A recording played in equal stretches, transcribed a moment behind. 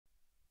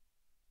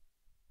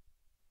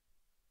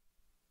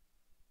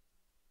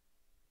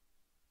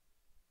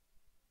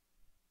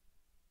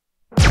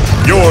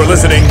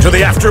listening to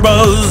the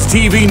AFTERBUZZ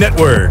TV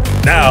network,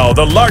 now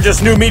the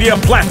largest new media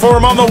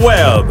platform on the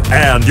web,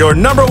 and your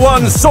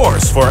 #1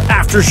 source for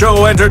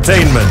after-show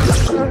entertainment.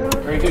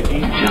 Very good,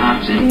 Dean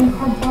Johnson.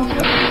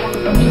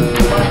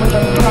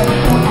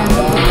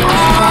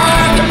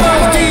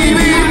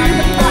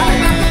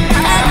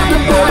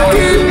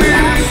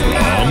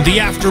 The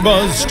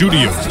AFTERBUZZ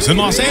Studios in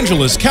Los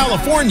Angeles,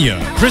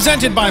 California.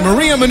 Presented by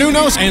Maria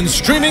Menounos and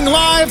streaming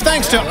live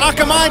thanks to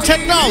Akamai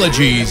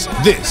Technologies.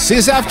 This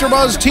is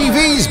AFTERBUZZ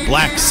TV's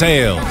Black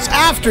Sails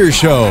After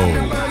Show.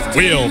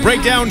 We'll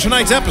break down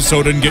tonight's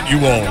episode and get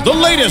you all the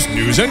latest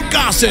news and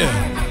gossip.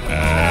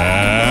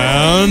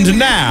 And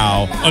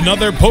now,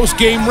 another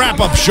post-game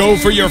wrap-up show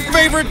for your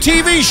favorite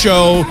TV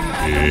show.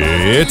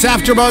 It's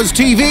AFTERBUZZ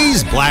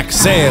TV's Black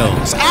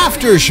Sails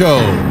After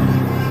Show.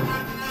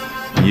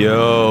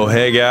 Yo,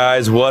 hey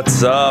guys,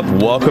 what's up?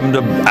 Welcome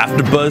to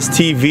AFTERBUZZ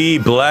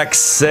TV Black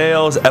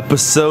Sails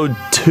Episode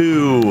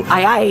 2.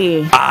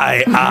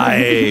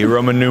 I,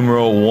 Roman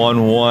numeral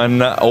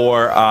 11,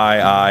 or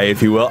I,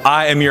 if you will.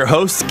 I am your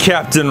host,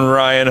 Captain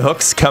Ryan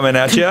Hooks, coming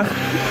at you.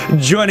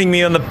 Joining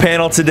me on the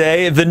panel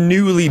today, the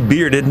newly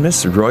bearded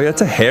Miss Roya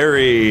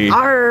Taheri.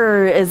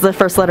 R is the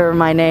first letter of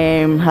my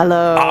name.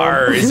 Hello.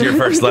 R is your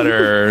first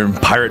letter.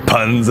 Pirate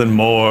puns and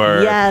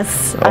more.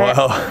 Yes.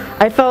 Well,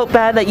 I felt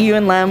bad that you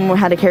and Lem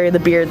had to carry the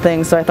beard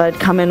thing, so I thought I'd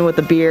come in with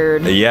the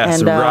beard. Yes,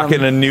 and,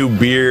 rocking a new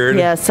beard.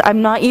 Yes,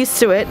 I'm not used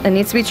to it. It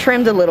needs to be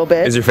trimmed a little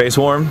bit. Is your face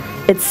warm?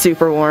 It's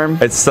super warm.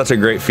 It's such a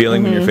great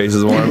feeling when your face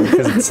is warm,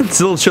 because it's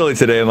a little chilly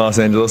today in Los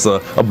Angeles, a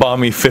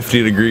balmy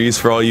 50 degrees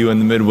for all you in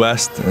the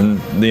Midwest,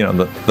 and you know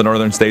the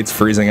northern states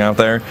freezing out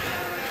there.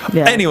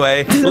 Yeah.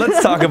 Anyway,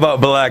 let's talk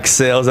about Black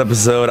Sails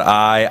episode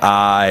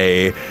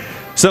I.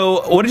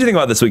 So, what did you think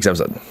about this week's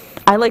episode?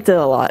 I liked it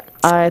a lot.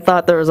 I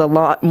thought there was a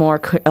lot more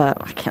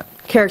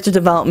character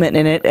development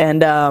in it,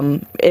 and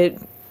it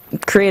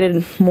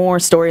created more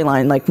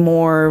storyline, like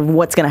more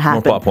what's going to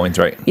happen. More plot points,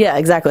 right? Yeah,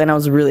 exactly, and I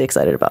was really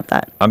excited about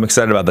that. I'm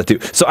excited about that too.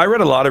 So I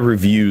read a lot of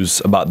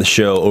reviews about the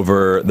show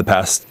over the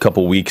past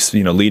couple weeks,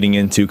 you know, leading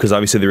into, because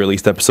obviously they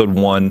released episode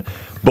 1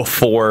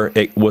 before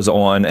it was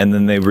on, and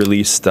then they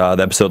released the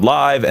episode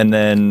live, and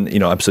then, you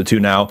know, episode 2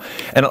 now.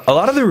 And a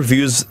lot of the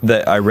reviews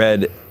that I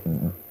read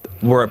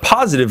were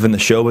positive in the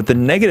show, but the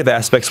negative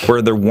aspects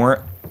were there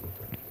wasn't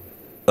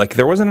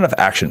enough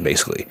action,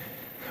 basically,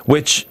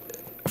 which,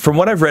 from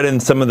what I've read in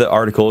some of the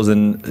articles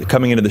and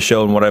coming into the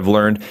show and what I've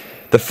learned,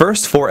 the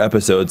first 4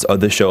 episodes of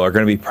the show are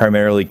going to be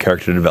primarily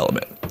character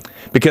development.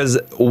 Because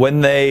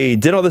when they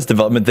did all this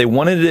development, they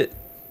wanted it,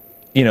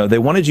 you know, they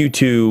wanted you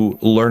to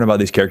learn about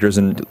these characters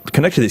and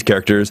connect to these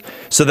characters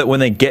so that when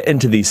they get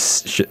into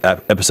these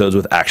episodes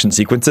with action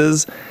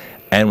sequences,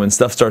 and when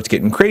stuff starts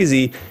getting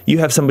crazy, you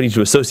have somebody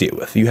to associate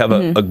with. You have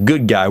a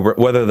good guy,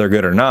 whether they're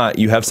good or not.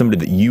 You have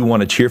somebody that you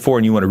want to cheer for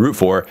and you want to root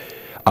for.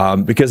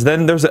 Because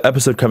then there's an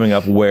episode coming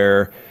up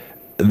where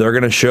they're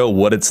going to show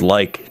what it's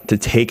like to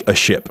take a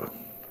ship.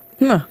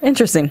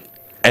 Interesting.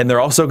 And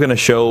they're also going to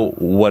show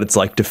what it's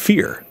like to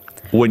fear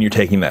when you're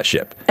taking that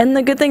ship. And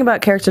the good thing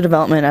about character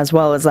development as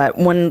well is that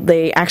when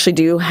they actually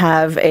do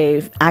have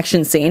a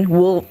action scene,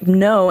 we'll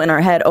know in our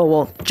head, oh,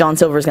 well, John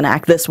Silver's going to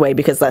act this way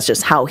because that's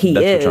just how he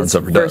is. What John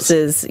Silver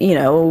versus, you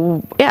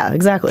know, yeah,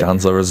 exactly. John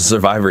Silver's a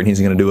survivor, and he's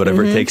going to do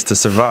whatever it takes to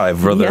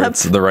survive, whether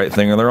it's the right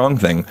thing or the wrong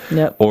thing.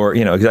 Or,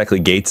 you know, exactly,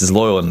 Gates is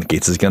loyal, and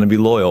Gates is going to be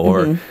loyal.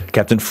 Or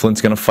Captain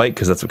Flint's going to fight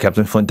because that's what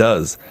Captain Flint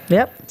does.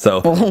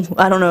 So, well,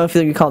 I don't know if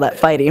you call that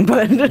fighting,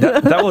 but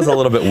that was a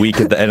little bit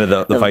weak at the end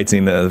of the fight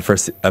scene, the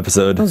first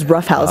episode. It was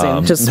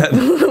roughhousing, just a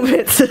little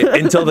bit.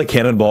 Until the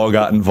cannonball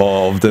got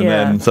involved, and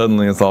then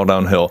suddenly it's all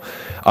downhill.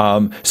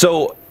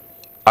 So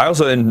I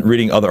also, in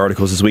reading other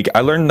articles this week,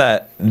 I learned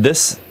that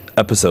this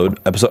episode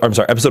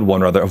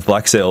 1 rather, of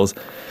Black Sails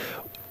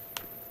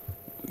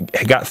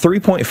got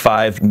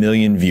 3.5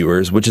 million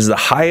viewers, which is the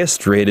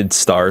highest rated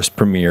Starz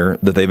premiere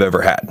that they've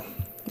ever had.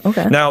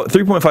 Okay. Now,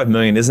 3.5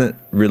 million isn't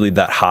really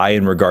that high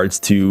in regards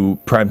to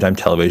primetime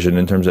television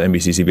in terms of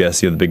NBC,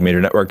 CBS, you know, the big major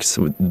networks.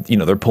 You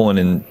know, they're pulling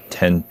in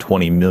 10,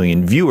 20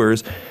 million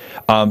viewers.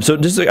 So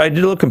just I did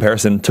a little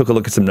comparison, took a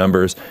look at some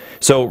numbers.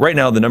 So right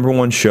now, the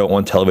 #1 show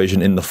on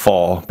television in the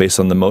fall, based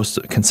on the most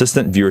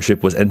consistent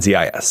viewership, was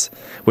NCIS,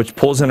 which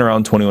pulls in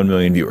around 21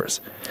 million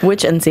viewers.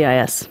 Which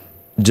NCIS?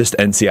 Just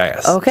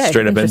NCIS. Okay.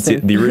 Straight up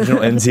the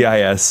original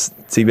NCIS,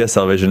 CBS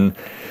television.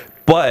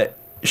 But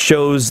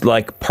shows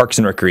like Parks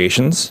and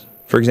Recreations,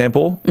 for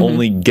example,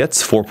 only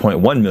gets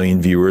 4.1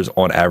 million viewers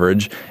on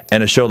average,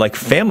 and a show like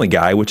Family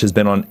Guy, which has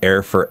been on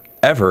air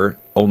forever,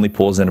 only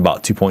pulls in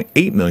about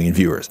 2.8 million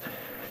viewers.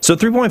 So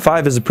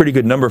 3.5 is a pretty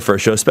good number for a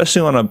show,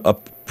 especially on a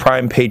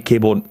prime paid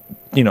cable,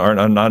 you know, or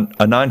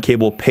a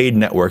non-cable paid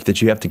network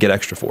that you have to get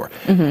extra for.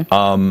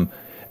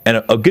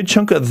 And a good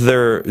chunk of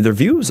their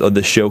views of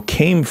the show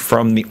came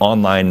from the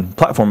online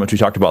platform, which we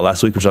talked about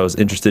last week, which I was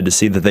interested to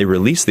see that they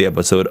released the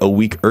episode a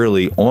week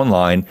early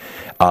online.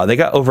 They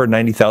got over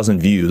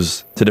 90,000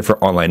 views to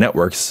different online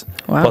networks,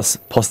 plus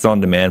the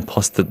on-demand,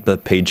 plus the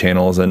paid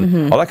channels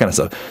and all that kind of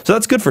stuff. So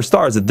that's good for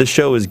Starz that this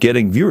show is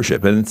getting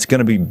viewership, and it's going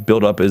to be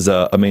built up as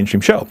a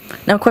mainstream show.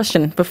 Now,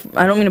 question.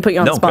 I don't mean to put you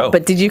on the spot,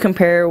 but did you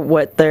compare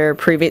what their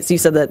previous... You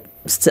said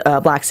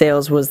that Black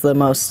Sails was the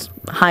most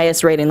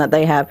highest rating that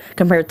they have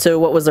compared to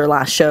what was their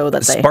last show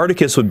that they...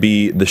 Spartacus would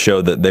be the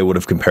show that they would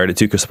have compared it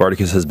to, because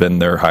Spartacus has been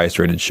their highest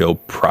rated show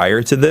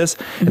prior to this.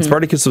 And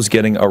Spartacus was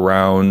getting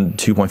around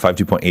 2.5,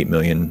 2.8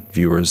 million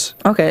viewers.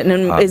 Okay, and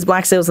then is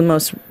Black Sails the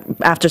most,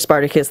 after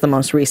Spartacus, the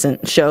most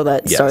recent show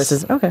that Starz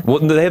is... Okay. Well,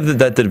 they have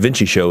that Da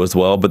Vinci show as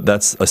well, but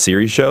that's a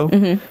series show.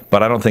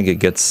 But I don't think it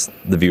gets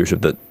the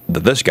viewership that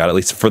this got, at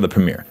least for the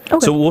premiere.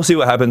 Okay. So we'll see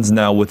what happens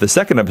now with the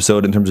second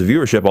episode in terms of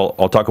viewership.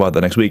 I'll talk about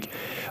that next week,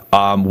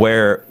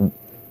 where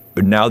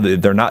now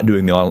that they're not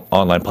doing the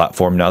online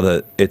platform, now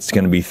that it's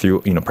going to be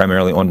through,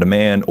 primarily on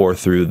demand or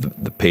through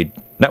the paid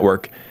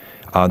network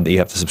that you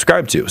have to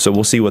subscribe to. So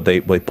we'll see what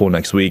they pull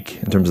next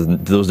week in terms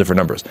of those different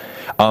numbers.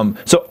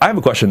 So I have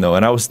a question though,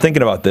 and I was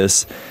thinking about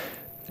this.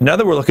 Now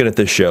that we're looking at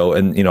this show,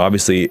 and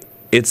obviously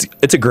it's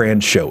a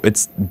grand show.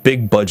 It's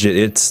big budget.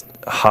 It's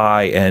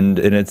high end,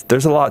 and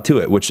there's a lot to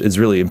it, which is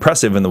really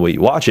impressive in the way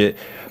you watch it.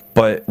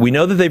 But we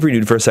know that they've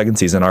renewed for a second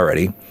season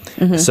already.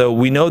 So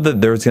we know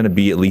that there's going to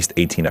be at least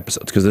 18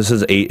 episodes, because this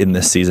is 8 in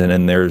this season,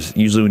 and there's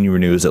usually when you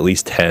renew is at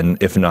least 10,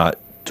 if not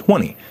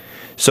 20.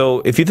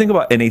 So if you think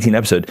about an 18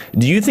 episode,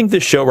 do you think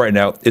this show right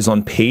now is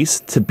on pace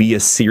to be a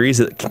series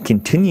that can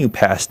continue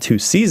past 2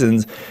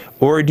 seasons?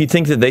 Or do you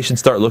think that they should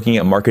start looking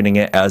at marketing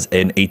it as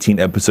an 18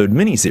 episode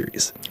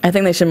miniseries? I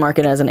think they should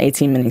market it as an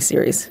 18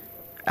 miniseries.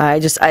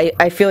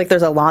 I feel like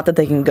there's a lot that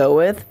they can go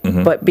with,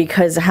 but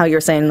because how you're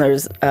saying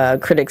there's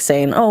critics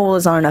saying, oh, well,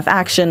 there's not enough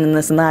action and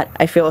this and that,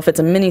 I feel if it's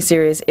a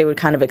miniseries, it would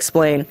kind of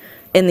explain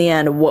in the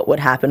end what would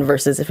happen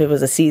versus if it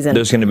was a season.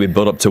 There's going to be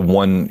built up to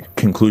one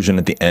conclusion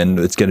at the end.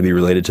 It's going to be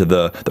related to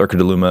the Arca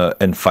de Luma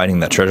and finding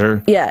that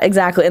treasure. Yeah,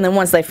 exactly. And then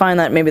once they find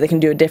that, maybe they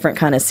can do a different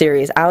kind of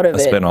series out of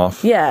it. A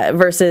spin-off. Yeah,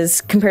 versus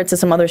compared to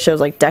some other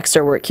shows like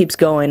Dexter where it keeps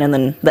going and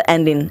then the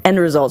end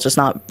result's just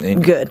not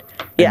good.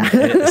 Yeah.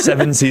 And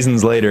 7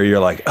 seasons later,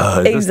 you're like,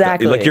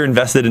 exactly. Like you're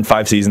invested in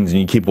 5 seasons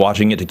and you keep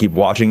watching it to keep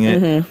watching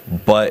it,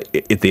 but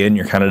at the end,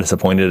 you're kind of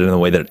disappointed in the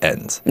way that it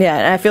ends. Yeah,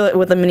 and I feel like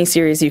with a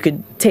miniseries, you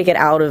could take it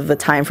out of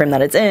the time frame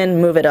that it's in,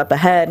 move it up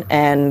ahead,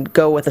 and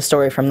go with a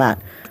story from that.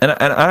 And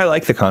I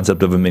like the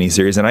concept of a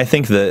miniseries, and I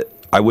think that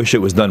I wish it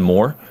was done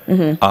more.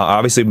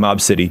 Obviously,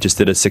 Mob City just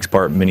did a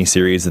 6-part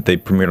miniseries that they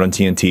premiered on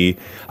TNT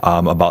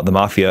about the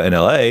mafia in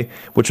LA,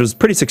 which was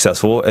pretty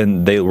successful,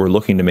 and they were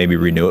looking to maybe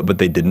renew it, but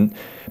they didn't.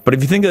 But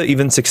if you think of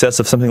even success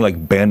of something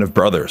like Band of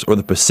Brothers or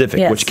The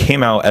Pacific, which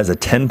came out as a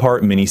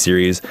 10-part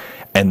miniseries,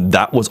 and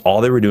that was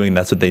all they were doing.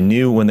 That's what they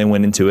knew when they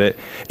went into it.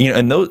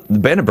 And the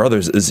Band of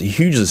Brothers is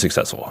hugely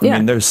successful. I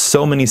mean, there's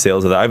so many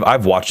sales of that.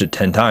 I've watched it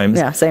 10 times.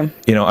 Yeah, same.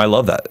 I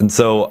love that. And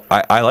so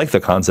I like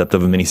the concept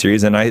of a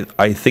miniseries, and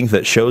I think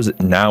that shows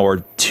now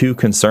are too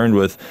concerned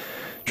with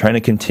trying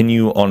to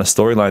continue on a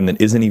storyline that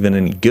isn't even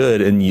any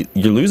good, and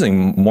you're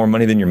losing more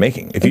money than you're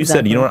making. If you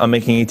said, you know what, I'm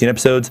making 18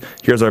 episodes,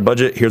 here's our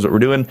budget, here's what we're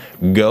doing,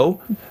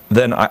 go,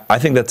 then I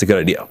think that's a good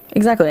idea.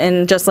 Exactly.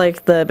 And just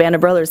like the Band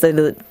of Brothers, they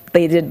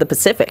did The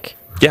Pacific.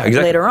 Yeah,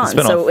 exactly. Later on.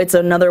 So it's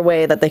another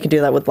way that they could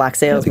do that with Black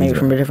Sails, maybe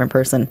from a different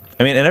person.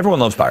 I mean, and everyone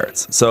loves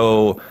pirates.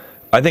 So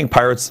I think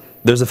pirates,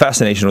 there's a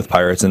fascination with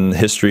pirates and the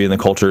history and the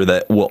culture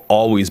that will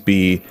always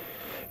be,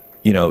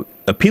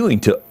 appealing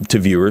to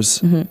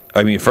viewers.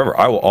 I mean, forever,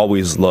 I will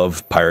always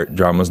love pirate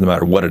dramas no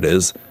matter what it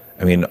is.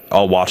 I mean,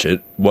 I'll watch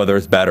it, whether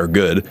it's bad or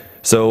good.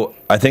 So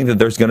I think that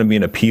there's going to be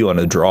an appeal and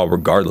a draw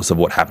regardless of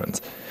what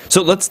happens.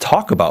 So let's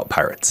talk about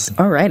pirates.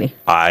 Alrighty.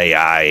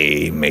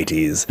 Aye,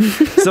 mateys.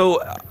 So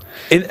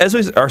as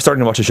we are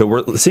starting to watch the show,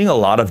 we're seeing a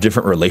lot of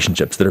different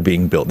relationships that are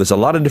being built. There's a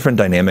lot of different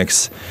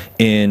dynamics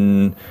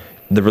in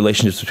the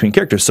relationships between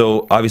characters.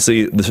 So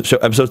obviously the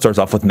episode starts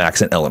off with Max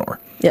and Eleanor.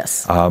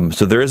 Yes.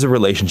 So there is a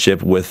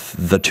relationship with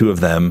the two of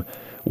them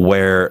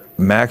where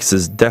Max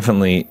is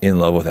definitely in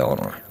love with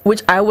Eleanor.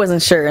 Which I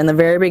wasn't sure in the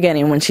very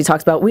beginning when she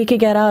talks about, we can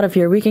get out of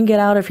here, we can get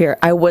out of here.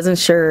 I wasn't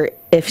sure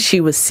if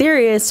she was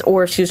serious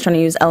or if she was trying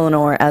to use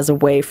Eleanor as a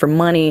way for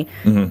money.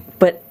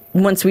 But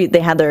once they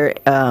had their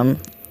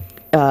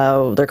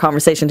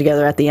conversation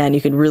together at the end, you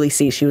could really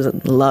see she was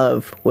in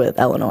love with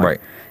Eleanor.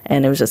 Right.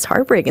 And it was just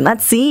heartbreaking.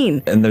 That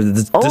scene. And there's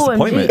this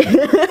disappointment.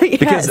 Yes.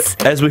 Because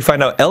as we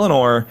find out,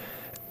 Eleanor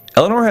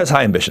has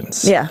high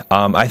ambitions. Yeah.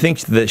 I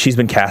think that she's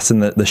been cast in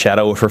the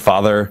shadow of her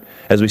father,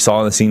 as we saw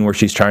in the scene where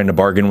she's trying to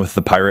bargain with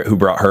the pirate who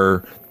brought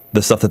her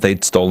the stuff that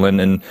they'd stolen.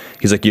 And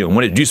he's like,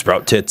 when did you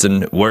sprout tits?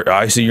 And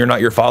I see you're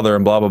not your father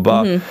and blah, blah,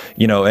 blah.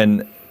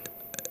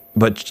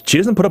 But she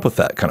doesn't put up with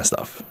that kind of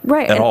stuff.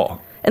 Right. At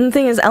all. And the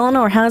thing is,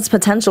 Eleanor has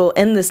potential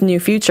in this new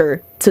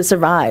future to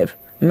survive.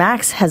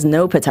 Max has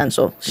no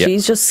potential.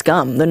 She's just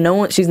scum.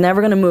 She's never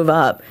going to move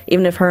up,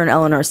 even if her and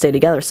Eleanor stay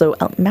together. So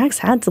Max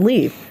had to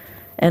leave.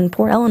 And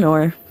poor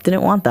Eleanor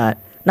didn't want that.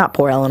 Not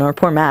poor Eleanor,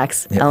 poor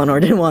Max. Yeah. Eleanor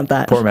didn't want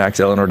that. Poor Max,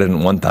 Eleanor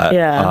didn't want that.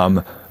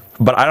 Yeah.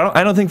 But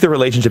I don't think the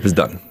relationship is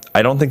done.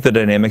 I don't think the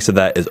dynamics of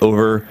that is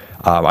over.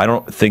 I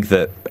don't think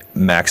that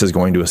Max is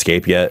going to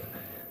escape yet.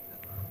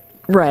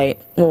 Right.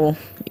 Well,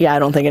 yeah, I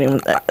don't think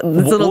anyone. It's a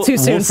little too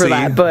soon for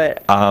that.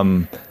 But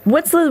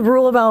what's the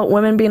rule about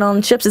women being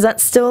on ships? Is that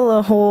still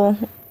a whole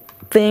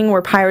thing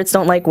where pirates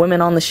don't like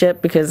women on the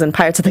ship? Because in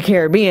Pirates of the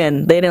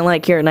Caribbean, they didn't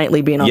like Keira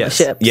Knightley being on the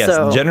ship. Yes,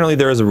 so. Generally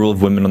there is a rule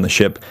of women on the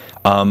ship.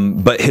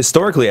 But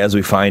historically, as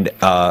we find,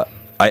 and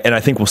I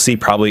think we'll see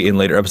probably in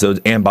later episodes,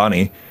 Anne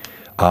Bonny,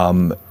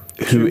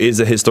 who is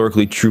a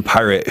historically true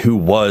pirate who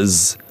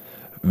was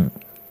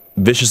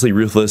viciously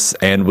ruthless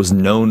and was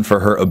known for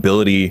her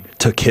ability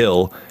to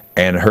kill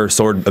and her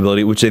sword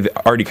ability, which they've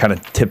already kind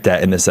of tipped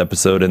at in this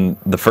episode and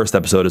the first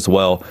episode as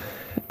well,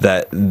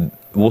 that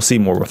we'll see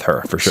more with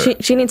her for sure.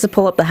 She needs to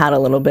pull up the hat a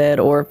little bit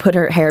or put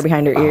her hair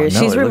behind her ears.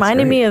 She's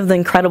reminding me of the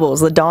Incredibles,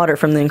 the daughter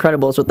from the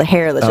Incredibles with the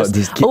hair that's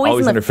just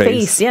always in the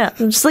face. Yeah,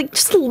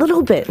 just a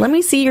little bit. Let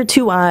me see your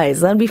two eyes.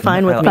 That'd be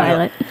fine with me.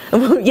 Violet.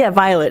 Yeah,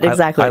 Violet,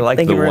 exactly. I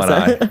like the one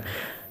eye.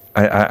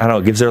 I don't know,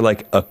 it gives her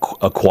like a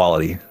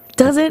quality.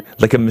 Does it?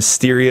 Like a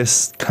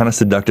mysterious, kind of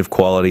seductive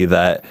quality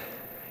that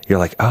you're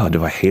like, oh,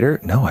 do I hate her?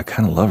 No, I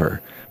kind of love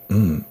her.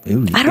 Ooh,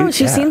 I don't know.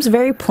 She seems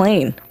very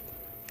plain.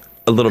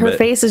 A little bit. Her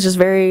face is just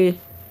very.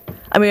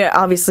 I mean,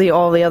 obviously,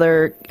 all the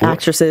other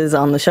actresses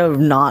on the show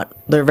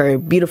they're very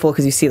beautiful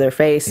because you see their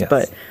face. Yes.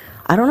 But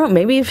I don't know.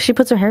 Maybe if she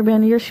puts her hair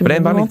behind her ears, she won't be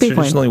plain. But Anne Bonny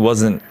traditionally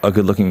wasn't a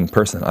good-looking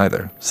person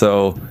either.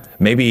 So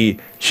maybe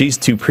she's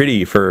too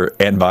pretty for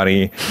Anne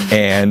Bonny,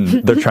 and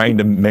they're trying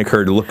to make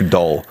her look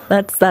dull.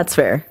 That's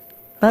fair.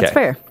 That's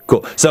fair.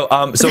 Cool. So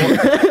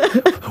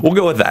we'll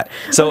go with that.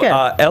 So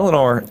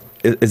Eleanor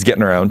is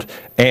getting around,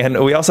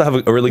 and we also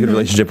have a really good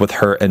relationship with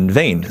her and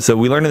Vane. So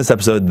we learned in this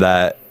episode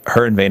that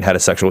her and Vane had a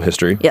sexual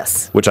history.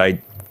 Yes. Which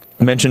I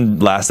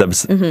mentioned last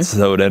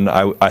episode, and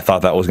I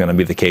thought that was going to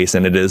be the case,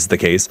 and it is the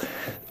case.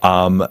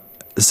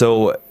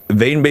 So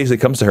Vane basically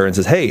comes to her and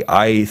says, hey,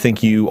 I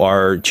think you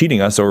are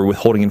cheating us or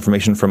withholding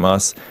information from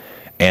us,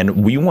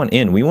 and we want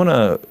in. We want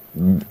to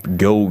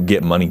go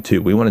get money,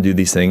 too. We want to do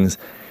these things.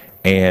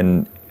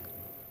 And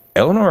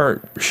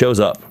Eleanor shows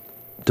up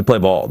to play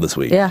ball this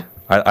week. Yeah.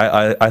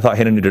 I thought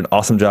Hannah did an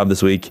awesome job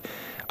this week.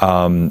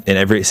 In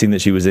every scene that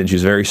she was in, she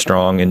was very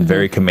strong and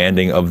very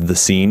commanding of the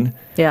scene.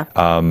 Yeah.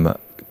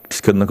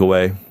 Just couldn't look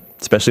away,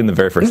 especially in the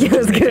very first scene. I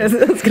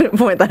was going to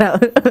point that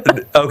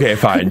out. Okay,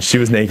 fine. She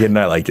was naked and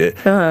I liked it.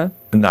 I'm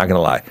not going to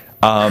lie.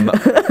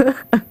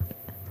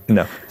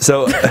 No.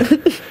 So,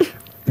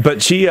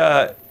 but she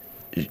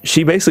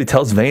basically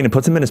tells Vane and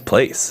puts him in his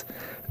place.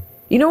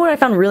 You know what I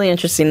found really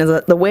interesting is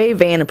that the way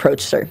Vane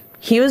approached her.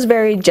 He was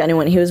very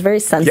genuine. He was very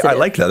sensitive. Yeah, I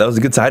liked that. That was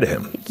a good side of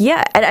him.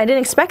 Yeah, I didn't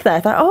expect that. I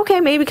thought,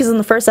 okay, maybe because in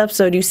the first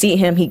episode you see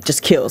him, he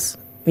just kills.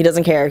 He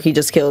doesn't care. He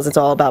just kills. It's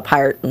all about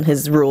pirate and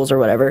his rules or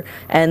whatever.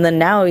 And then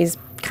now he's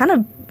kind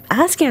of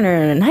asking her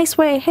in a nice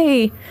way,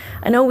 hey,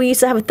 I know we used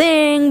to have a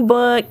thing,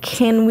 but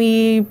can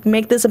we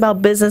make this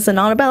about business and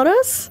not about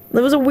us?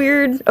 That was a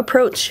weird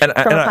approach from a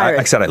pirate. Like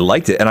I said, I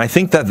liked it. And I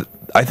think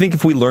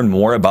if we learn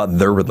more about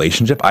their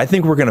relationship, I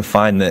think we're going to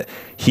find that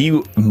he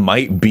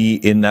might be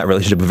in that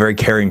relationship a very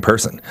caring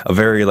person, a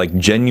very like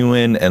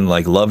genuine and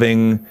like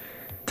loving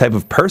type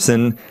of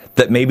person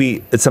that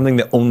maybe it's something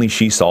that only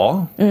she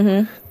saw.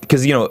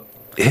 Because, you know,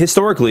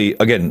 historically,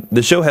 again,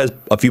 the show has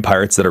a few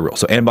pirates that are real.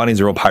 So Anne Bonny's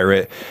a real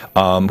pirate,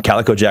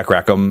 Calico Jack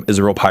Rackham is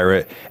a real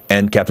pirate,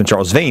 and Captain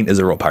Charles Vane is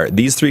a real pirate.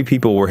 These three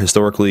people were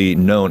historically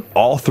known.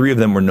 All three of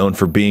them were known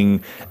for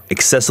being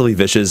excessively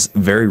vicious,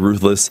 very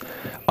ruthless.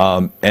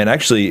 And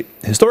actually,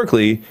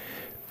 historically,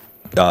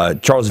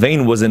 Charles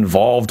Vane was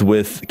involved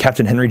with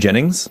Captain Henry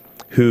Jennings,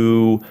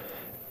 who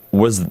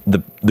was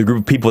the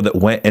group of people that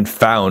went and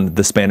found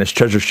the Spanish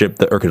treasure ship,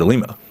 the Urca de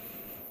Lima.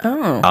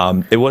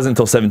 Oh. It wasn't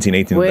until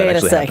 1718 that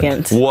actually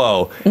happened.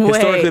 Whoa.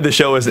 Historically, the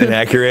show is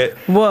inaccurate.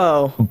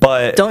 Whoa.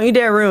 But don't you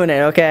dare ruin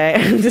it, okay?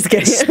 I'm just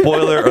kidding.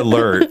 Spoiler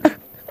alert.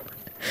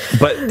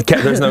 But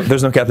there's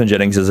no Captain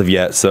Jennings as of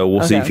yet, so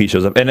we'll see if he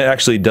shows up. And it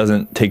actually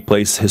doesn't take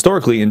place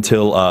historically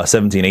until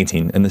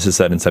 1718, and this is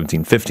set in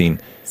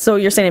 1715. So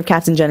you're saying if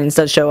Captain Jennings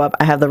does show up,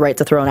 I have the right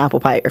to throw an apple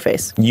pie at your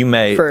face? You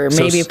may. For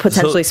maybe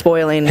potentially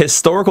spoiling.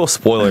 Historical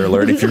spoiler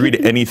alert. If you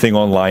read anything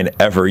online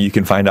ever, you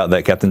can find out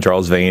that Captain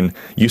Charles Vane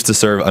used to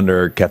serve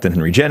under Captain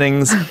Henry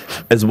Jennings,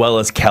 as well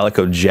as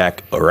Calico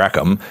Jack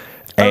Rackham.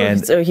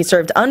 And so he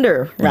served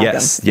under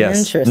Rackham.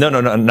 Yes. No,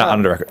 not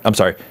under Rackham. I'm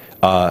sorry.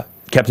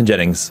 Captain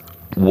Jennings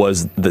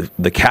was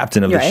the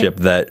captain of the ship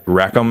that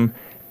Rackham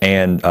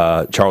and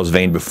Charles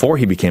Vane, before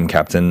he became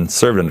captain,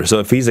 served under. So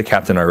if he's a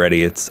captain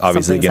already, it's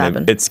obviously going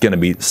to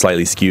be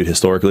slightly skewed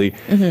historically.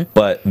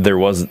 But there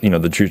was,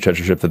 the true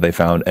treasure ship that they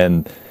found.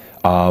 And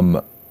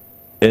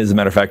as a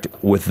matter of fact,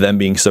 with them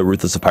being so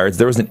ruthless of pirates,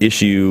 there was an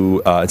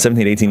issue in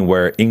 1718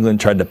 where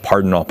England tried to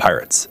pardon all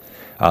pirates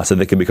so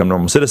they could become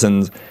normal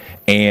citizens.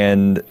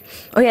 And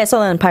I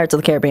saw that in Pirates of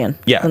the Caribbean.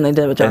 Yeah, when they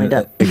did it with Johnny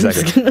Depp.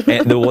 Exactly.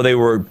 And they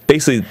were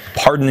basically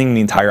pardoning the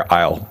entire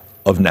Isle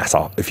of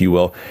Nassau, if you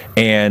will.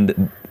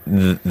 And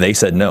they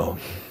said no.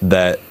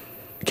 That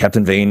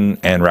Captain Vane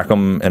and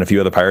Rackham and a few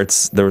other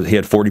pirates, he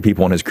had 40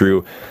 people on his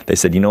crew. They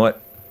said, you know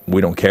what?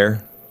 We don't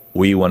care.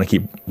 We want to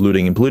keep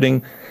looting and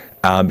polluting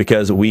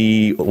because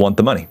we want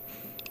the money.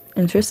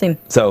 Interesting.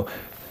 So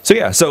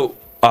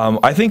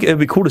I think it'd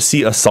be cool to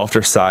see a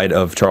softer side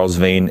of Charles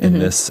Vane in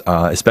this,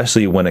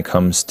 especially when it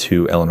comes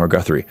to Eleanor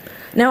Guthrie.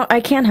 Now,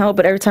 I can't help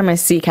but every time I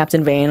see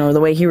Captain Vane or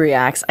the way he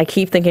reacts, I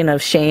keep thinking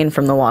of Shane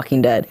from The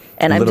Walking Dead.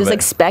 And I'm just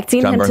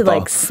expecting him to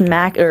like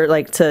smack or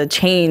like to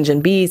change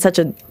and be such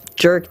a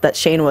jerk that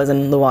Shane was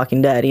in The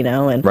Walking Dead, you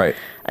know?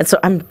 And so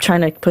I'm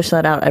trying to push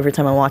that out every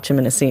time I watch him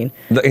in a scene.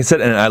 Like I said,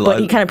 but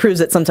he kind of proves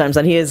it sometimes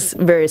that he is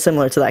very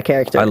similar to that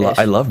character.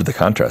 I loved the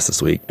contrast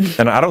this week.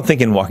 And I don't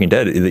think in Walking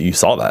Dead that you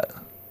saw that.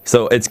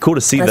 So it's cool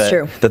to see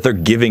that they're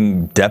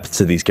giving depth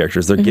to these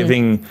characters. They're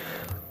giving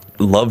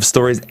love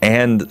stories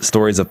and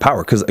stories of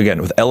power. Because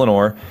again, with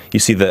Eleanor, you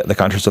see the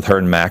contrast with her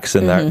and Max,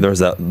 and there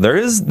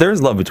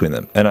is love between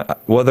them. And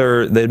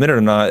whether they admit it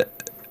or not,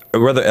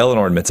 or whether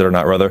Eleanor admits it or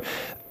not, rather,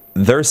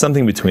 there's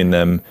something between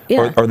them,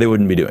 or they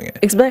wouldn't be doing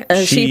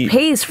it. She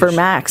pays for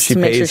Max to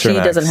make sure she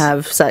doesn't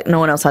have sex. No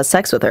one else has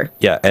sex with her.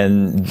 Yeah,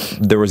 and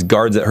there was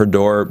guards at her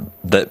door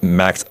that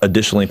Max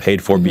additionally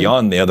paid for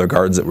beyond the other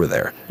guards that were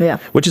there. Yeah,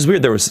 which is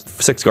weird. There was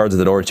 6 guards at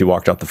the door. She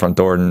walked out the front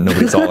door and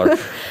nobody saw her.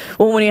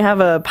 Well, when you have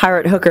a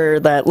pirate hooker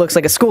that looks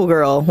like a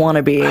schoolgirl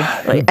wannabe,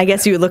 I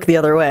guess you would look the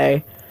other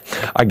way.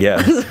 I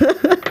guess.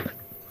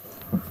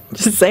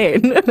 Just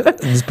saying.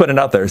 Just putting it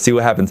out there. See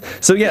what happens.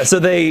 So yeah, so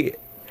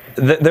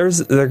they're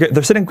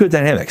setting good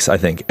dynamics, I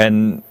think.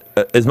 And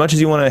as much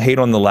as you want to hate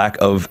on the lack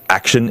of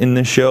action in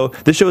this show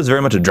is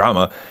very much a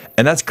drama,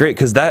 and that's great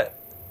because that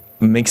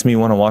makes me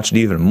want to watch it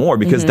even more.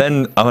 Because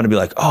then I'm going to be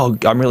like, oh,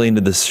 I'm really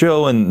into this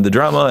show and the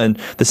drama and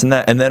this and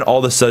that, and then all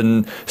of a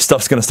sudden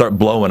stuff's going to start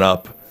blowing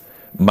up,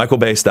 Michael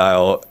Bay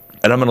style,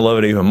 and I'm going to love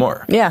it even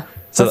more. Yeah.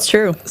 So that's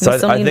true. So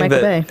I think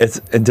that it's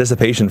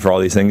anticipation for all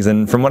these things,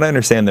 and from what I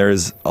understand, there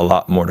is a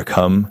lot more to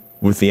come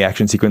with the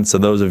action sequence. So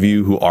those of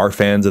you who are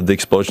fans of the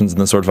explosions and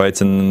the sword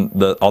fights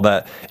and all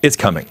that, it's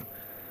coming.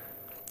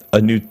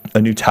 A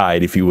new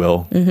tide, if you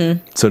will,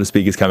 so to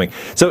speak, is coming.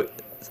 So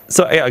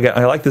yeah, again,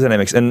 I like the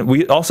dynamics, and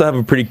we also have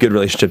a pretty good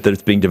relationship that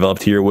is being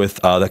developed here with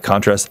the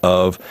contrast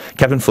of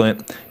Captain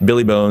Flint,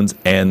 Billy Bones,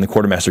 and the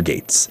Quartermaster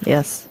Gates.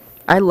 Yes,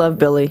 I love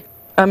Billy.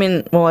 I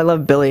mean, well, I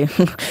love Billy.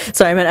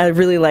 Sorry, I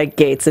really like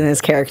Gates and his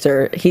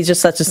character. He's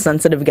just such a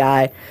sensitive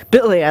guy.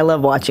 Billy, I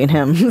love watching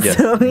him,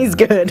 so he's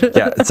good.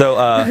 Yeah,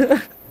 so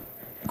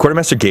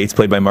Quartermaster Gates,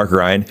 played by Mark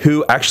Ryan,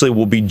 who actually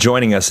will be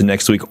joining us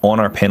next week on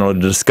our panel to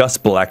discuss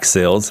Black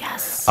Sails.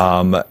 Yes.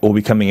 Will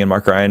be coming in,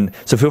 Mark Ryan.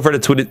 So feel free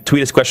to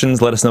tweet us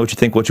questions. Let us know what you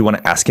think, what you want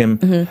to ask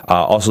him.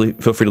 Also,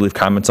 feel free to leave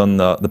comments on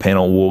the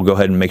panel. We'll go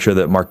ahead and make sure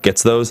that Mark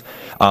gets those.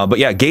 But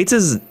yeah, Gates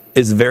is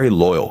very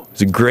loyal.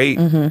 He's a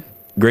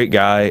great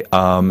guy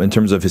in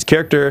terms of his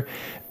character,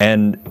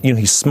 and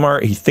he's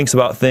smart. He thinks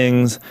about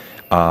things,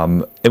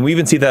 and we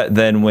even see that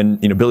then when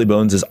Billy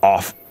Bones is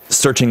off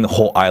searching the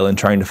whole island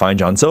trying to find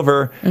John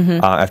Silver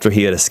after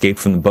he had escaped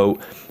from the boat.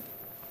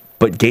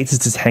 But Gates is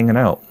just hanging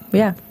out,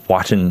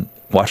 watching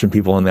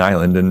people on the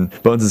island,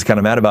 and Bones is kind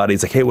of mad about it.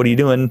 He's like, "Hey, what are you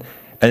doing?"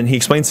 And he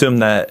explains to him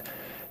that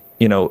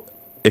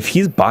if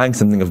he's buying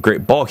something of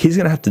great bulk, he's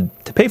going to have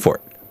to pay for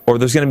it. Or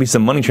there's going to be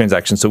some money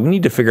transactions, so we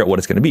need to figure out what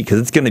it's going to be, because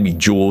it's going to be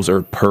jewels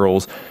or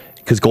pearls,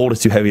 because gold is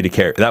too heavy to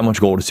carry. That much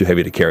gold is too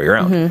heavy to carry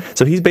around.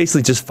 So he's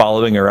basically just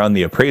following around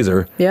the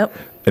appraiser. Yep.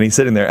 And he's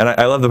sitting there, and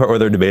I love the part where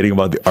they're debating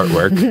about the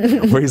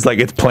artwork, where he's like,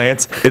 it's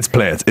plants, it's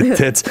tits,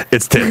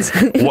 it's tits.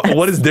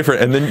 What is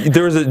different? And then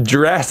there was a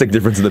drastic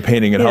difference in the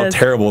painting and how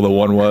terrible the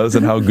one was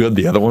and how good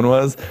the other one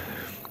was.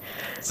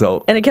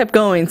 So, and it kept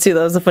going too.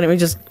 That was the funny.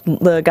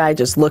 The guy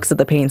just looks at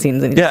the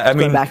paintings and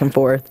going back and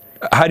forth.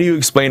 How do you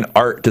explain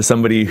art to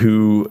somebody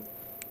who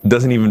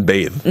doesn't even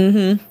bathe?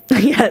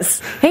 Yes.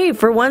 Hey,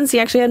 for once, he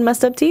actually had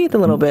messed up teeth a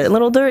little bit. A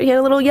little dirt. He had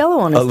a little yellow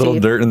on his teeth. A little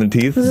dirt in the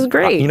teeth. This is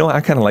great. I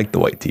kind of like the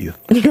white teeth.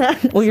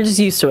 Well, you're just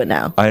used to it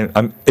now. I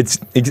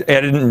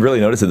didn't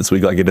really notice it this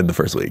week like I did the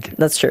first week.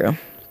 That's true.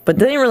 But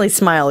they didn't really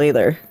smile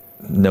either.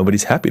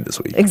 Nobody's happy this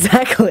week.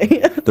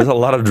 Exactly. There's a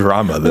lot of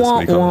drama this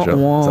week on the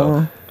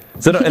show.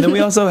 And then we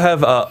also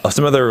have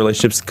some other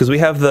relationships, because we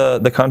have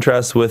the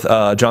contrast with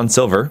John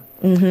Silver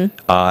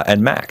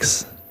and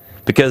Max,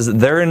 because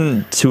they're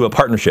into a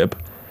partnership,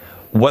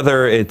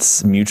 whether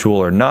it's mutual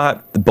or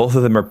not. Both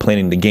of them are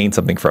planning to gain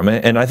something from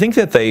it, and I think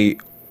that they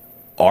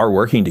are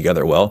working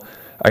together well.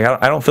 I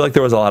don't feel like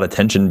there was a lot of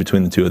tension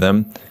between the two of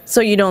them.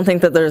 So you don't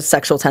think that there's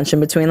sexual tension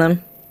between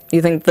them?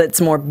 You think that's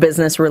more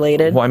business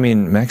related? Well, I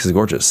mean, Max is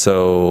gorgeous,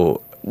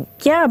 so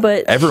yeah,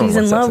 but she's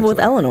in love with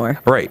Eleanor,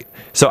 right?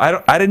 So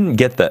I didn't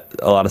get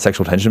a lot of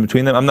sexual tension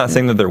between them. I'm not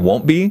saying that there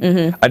won't be.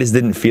 I just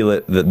didn't feel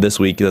it that this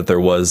week that there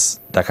was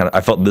that kind of.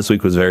 I felt this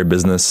week was very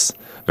business,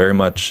 very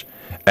much,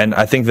 and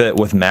I think that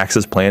with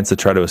Max's plans to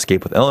try to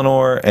escape with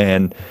Eleanor,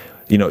 and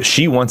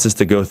she wants us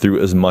to go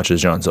through as much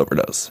as John Silver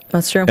does.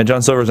 That's true. And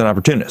John Silver's an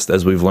opportunist,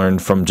 as we've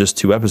learned from just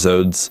 2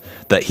 episodes,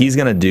 that he's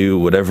going to do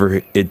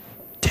whatever it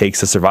takes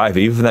to survive,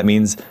 even if that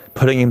means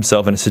putting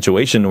himself in a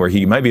situation where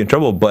he might be in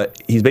trouble,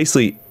 but he's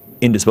basically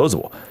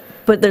indisposable.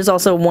 But there's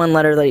also one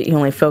letter that he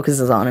only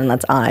focuses on, and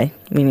that's I,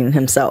 meaning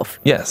himself.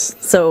 Yes.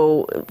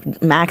 So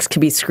Max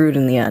could be screwed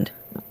in the end.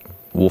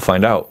 We'll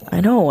find out. I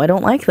know. I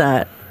don't like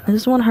that. I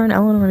just want her and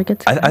Eleanor to get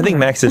together. I think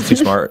Max is too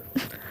smart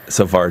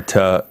so far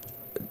to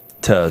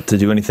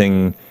do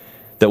anything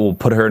that will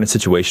put her in a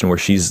situation where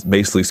she's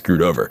basically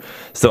screwed over.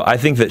 So I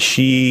think that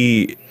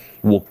she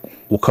will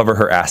cover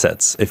her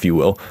assets, if you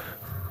will.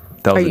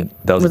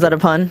 Was that a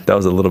pun? That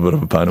was a little bit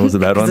of a pun. It was a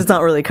bad one. It's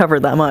not really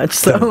covered that much.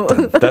 So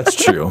that's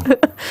true.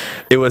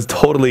 It was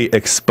totally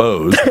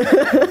exposed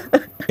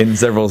in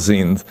several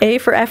scenes. A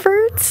for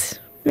effort,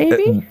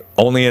 maybe?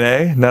 Only an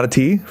A, not a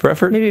T for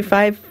effort? Maybe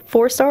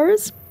 4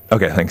 stars?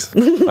 Okay, thanks.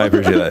 I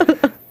appreciate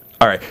that.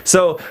 All right.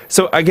 So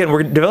again,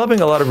 we're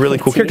developing a lot of really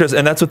cool characters,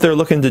 and that's what they're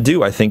looking to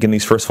do, I think, in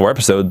these first 4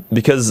 episodes,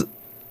 because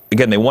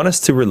again, they want us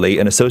to relate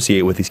and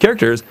associate with these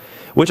characters,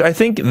 which I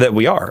think that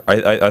we are.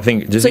 I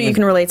think just so you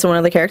can relate to one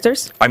of the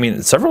characters? I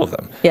mean, several of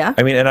them. Yeah.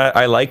 I mean, and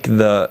I like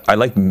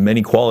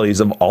many qualities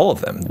of all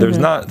of them. There's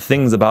not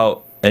things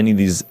about any of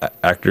these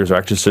actors or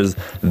actresses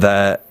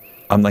that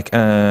I'm like,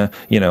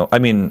 you know. I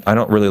mean, I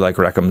don't really like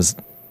Rackham's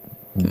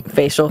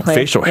facial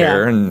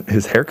hair, and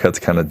his haircut's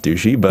kind of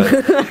douchey,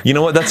 but you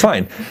know what? That's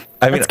fine.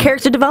 I mean, that's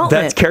character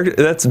development.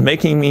 That's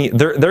making me.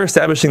 They're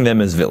establishing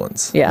them as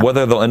villains. Yeah.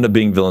 Whether they'll end up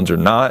being villains or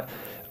not,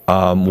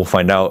 we'll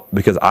find out,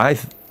 because I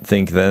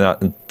think they're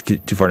not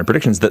too far in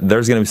predictions that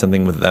there's going to be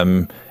something with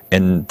them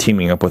and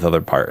teaming up with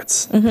other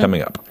pirates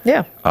coming up.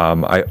 Yeah.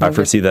 I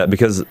foresee that,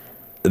 because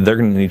they're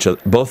going to need each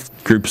other.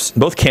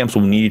 Both camps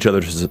will need each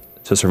other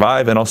to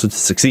survive and also to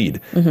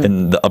succeed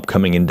in the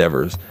upcoming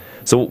endeavors.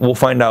 So we'll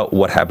find out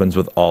what happens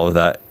with all of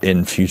that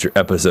in future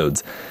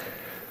episodes.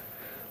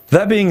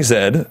 That being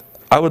said,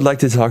 I would like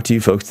to talk to you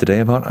folks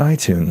today about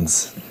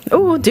iTunes.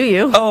 Oh, do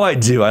you? Oh, I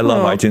do. I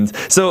love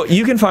iTunes. So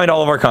you can find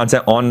all of our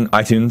content on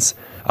iTunes.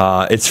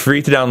 It's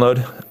free to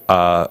download.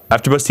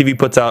 AfterBuzz TV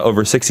puts out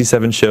over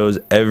 67 shows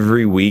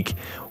every week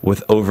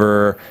with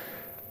over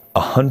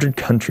 100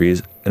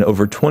 countries and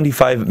over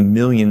 25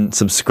 million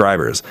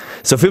subscribers.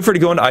 So feel free to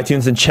go into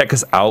iTunes and check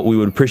us out. We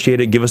would appreciate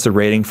it. Give us a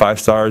rating. 5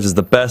 stars is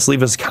the best.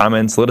 Leave us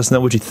comments. Let us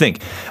know what you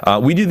think.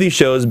 We do these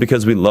shows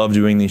because we love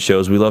doing these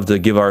shows. We love to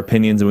give our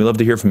opinions, and we love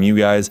to hear from you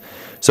guys.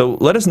 So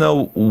let us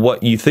know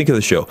what you think of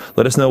the show.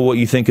 Let us know what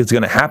you think is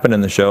going to happen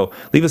in the show.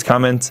 Leave us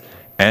comments.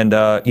 And,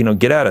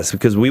 get at us,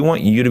 because we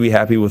want you to be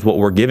happy with what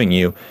we're giving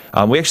you.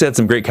 We actually had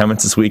some great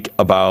comments this week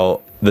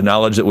about the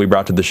knowledge that we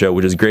brought to the show,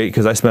 which is great,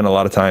 because I spent a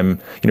lot of time,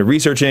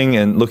 researching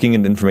and looking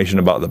into information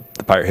about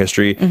the pirate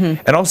history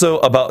and also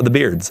about the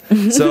beards.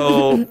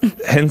 So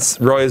hence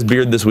Roya's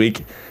beard this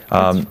week.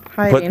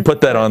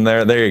 Put that on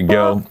there. There you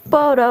go.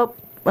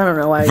 I don't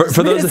know why.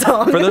 For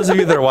those of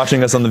you that are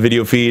watching us on the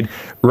video feed,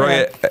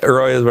 Roya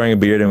is wearing a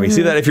beard, and we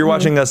see that. If you're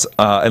watching us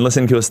and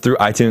listening to us through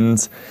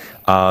iTunes,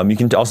 you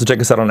can also check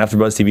us out on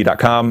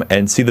AfterBuzzTV.com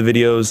and see the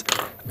videos.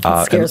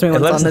 It scares me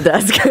when it's on the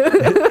desk.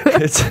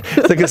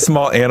 it's like a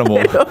small animal.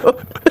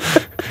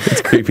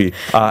 It's creepy.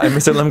 And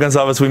Mr. Lem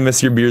Gonzalez, we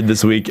miss your beard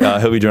this week.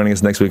 He'll be joining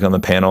us next week on the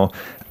panel.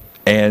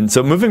 And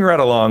so moving right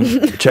along,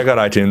 check out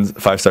iTunes,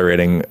 5-star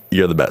rating.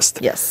 You're the best.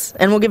 Yes.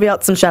 And we'll give you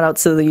out some shout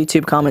outs to the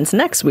YouTube comments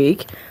next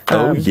week.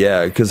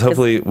 Yeah, because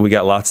hopefully we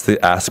got lots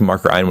to ask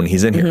Mark Ryan when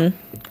he's in here.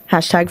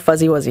 Hashtag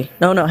fuzzy wuzzy.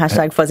 No,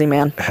 hashtag fuzzy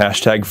man.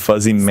 Hashtag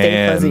fuzzy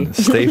man.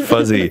 Stay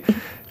fuzzy.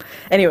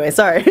 Anyway,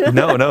 sorry.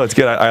 No, it's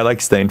good. I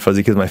like staying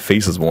fuzzy because my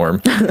face is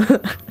warm.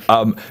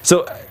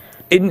 So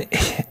in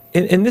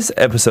this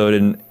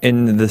episode,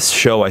 in this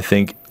show, I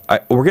think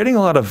we're getting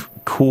a lot of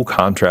cool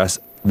contrast,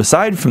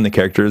 aside from the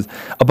characters,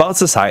 about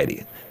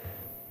society.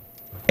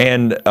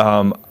 And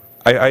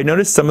I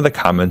noticed some of the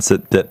comments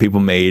that people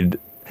made,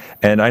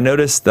 and I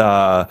noticed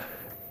that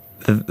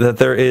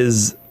there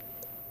is,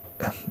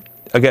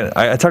 again,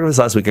 I talked about this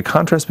last week, a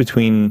contrast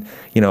between,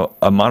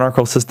 a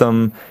monarchical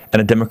system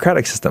and a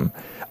democratic system.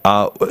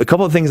 A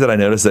couple of things that I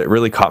noticed that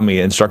really caught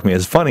me and struck me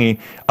as funny.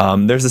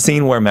 There's a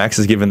scene where Max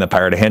is giving the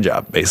pirate a hand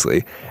job,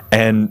 basically.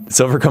 And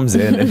Silver comes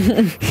in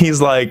and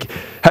he's like,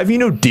 "Have you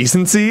no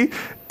decency?"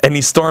 And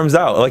he storms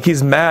out. Like,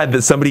 he's mad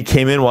that somebody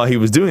came in while he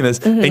was doing this,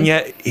 and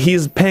yet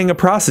he's paying a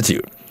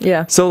prostitute.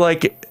 Yeah. So,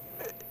 like,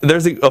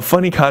 there's a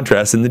funny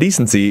contrast in the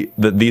decency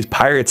that these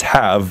pirates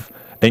have,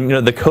 and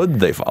the code that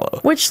they follow.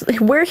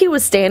 Where he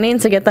was standing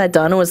to get that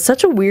done was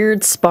such a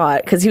weird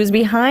spot, because he was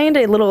behind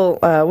a little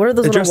what are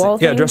those little wall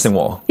things? Yeah, dressing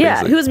wall. Yeah,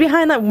 basically. He was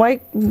behind that.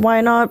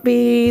 Why not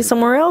be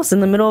somewhere else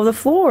in the middle of the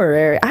floor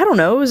area? I don't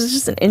know. It was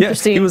just an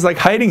interesting. Yeah, he was like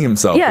hiding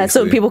himself. Yeah,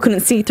 basically. so people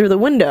couldn't see through the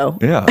window.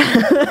 Yeah.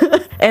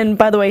 And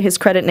by the way, his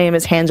credit name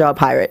is Handjob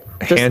Pirate.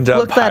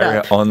 Handjob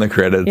Pirate on the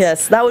credits.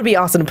 Yes, that would be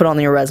awesome to put on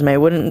your resume,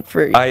 wouldn't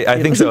it?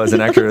 I think so, as an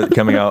actor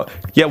coming out.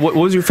 Yeah, what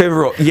was your favorite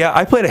role? Yeah,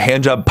 I played a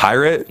handjob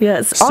pirate.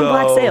 Yes, on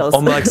Black Sails.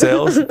 On Black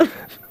Sails.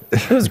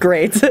 It was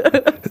great.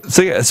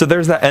 So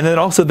there's that, and then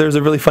also there's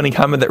a really funny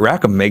comment that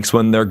Rackham makes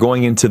when they're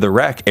going into the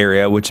wreck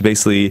area, which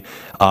basically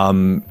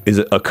is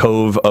a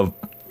cove of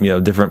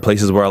different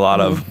places where a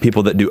lot of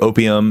people that do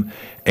opium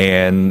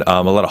and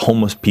a lot of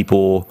homeless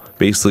people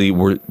basically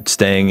were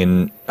staying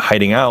and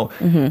hiding out.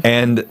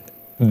 And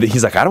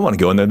he's like, I don't want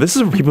to go in there. This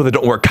is where people that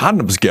don't wear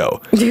condoms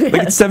go. Like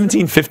it's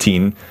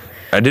 1715.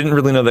 I didn't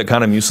really know that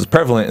condom use was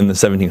prevalent in the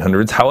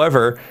 1700s.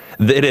 However,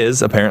 it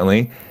is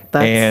apparently.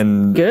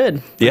 That's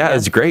good. Yeah,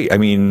 it's great. I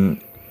mean,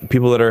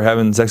 people that are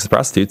having sex with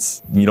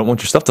prostitutes, you don't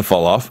want your stuff to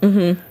fall off.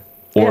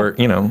 Or,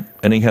 you know,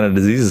 any kind of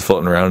diseases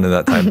floating around in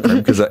that time frame.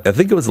 Because I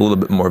think it was a little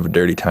bit more of a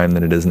dirty time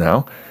than it is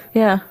now.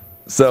 Yeah.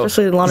 So,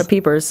 especially a lot of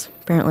peepers,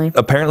 apparently.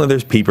 Apparently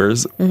there's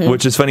peepers,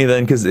 which is funny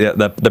then because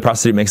the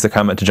prostitute makes the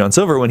comment to John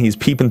Silver when he's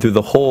peeping through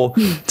the hole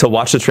to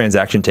watch the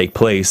transaction take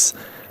place.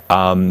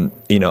 You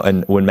know,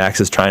 and when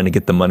Max is trying to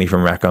get the money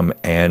from Rackham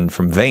and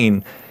from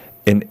Vane,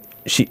 and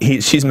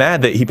she's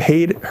mad that he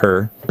paid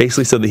her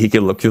basically so that he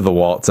could look through the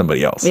wall at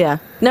somebody else. Yeah.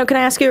 Now, can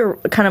I ask you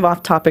a kind of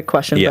off-topic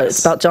question? Yes. But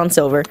it's about John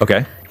Silver.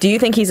 Okay. Do you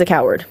think he's a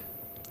coward?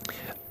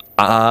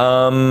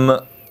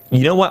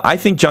 You know what? I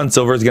think John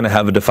Silver is going to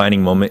have a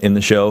defining moment in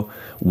the show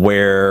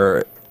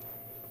where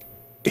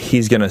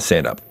he's going to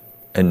stand up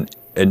and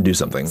do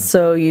something.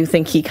 So you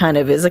think he kind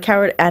of is a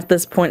coward at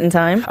this point in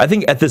time? I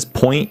think at this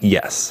point,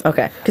 yes.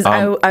 Okay. Because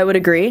I would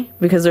agree,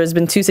 because there's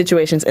been two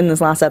situations in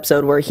this last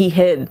episode where he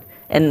hid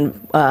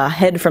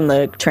from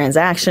the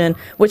transaction,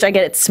 which I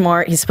get it's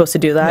smart. He's supposed to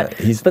do that.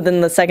 Yeah, but then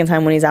the second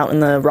time when he's out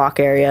in the rock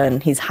area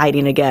and he's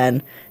hiding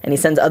again and he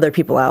sends other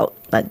people out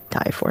that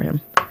die for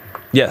him.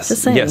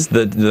 Yes, yes.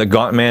 The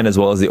gaunt man as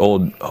well as the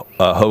old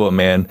hobo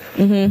man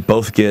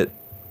both get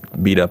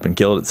beat up and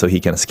killed so he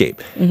can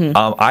escape.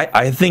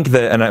 I think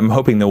that, and I'm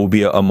hoping there will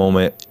be a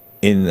moment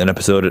in an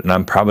episode, and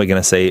I'm probably going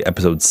to say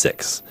episode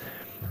 6,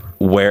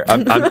 where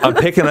I'm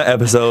picking an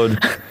episode,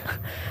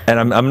 and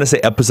I'm going to say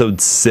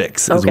episode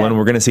 6 is when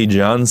we're going to see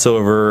John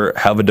Silver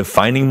have a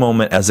defining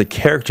moment as a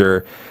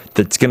character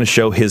that's going to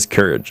show his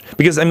courage.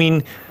 Because, I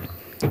mean,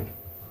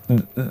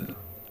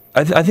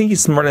 I think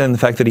he's smarter than the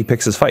fact that he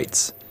picks his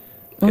fights.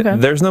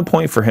 There's no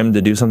point for him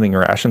to do something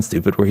rash and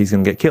stupid where he's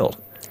going to get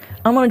killed.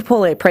 I'm going to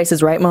pull a Price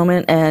is Right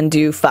moment and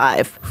do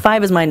 5.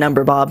 5 is my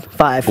number, Bob.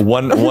 5.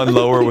 One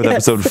lower with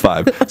episode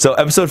 5. So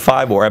episode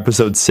 5 or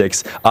episode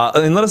 6.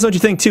 And let us know what you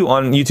think, too,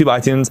 on YouTube,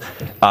 iTunes.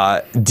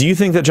 Do you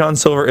think that John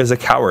Silver is a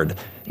coward?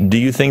 Do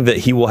you think that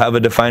he will have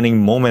a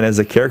defining moment as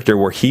a character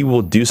where he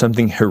will do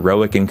something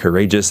heroic and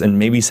courageous and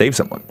maybe save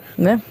someone?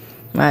 Yeah,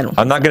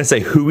 I'm not going to say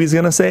who he's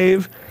going to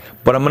save,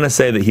 but I'm going to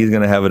say that he's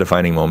going to have a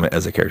defining moment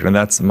as a character. And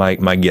that's my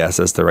guess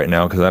as to right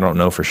now, because I don't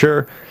know for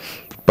sure.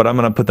 But I'm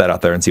going to put that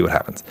out there and see what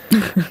happens.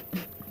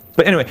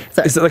 But anyway,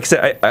 so like I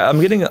said,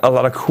 I'm getting a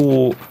lot of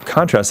cool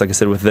contrast, like I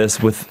said, with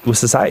this, with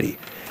society.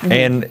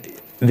 And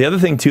the other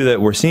thing, too, that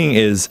we're seeing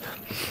is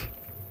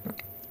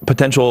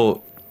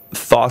potential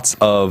thoughts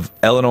of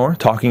Eleanor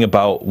talking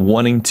about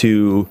wanting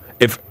to,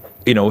 if,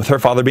 you know, with her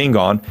father being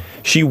gone,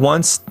 she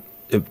wants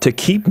to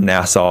keep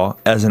Nassau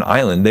as an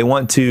island. They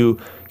want to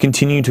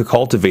continue to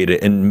cultivate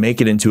it and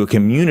make it into a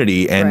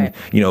community and,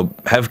 you know,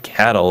 have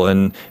cattle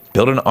and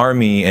build an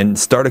army and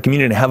start a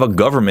community and have a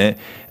government.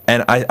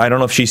 And I don't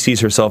know if she sees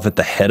herself at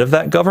the head of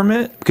that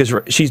government, because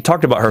she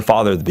talked about her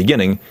father at the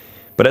beginning.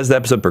 But as the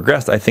episode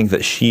progressed, I think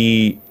that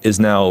she is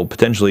now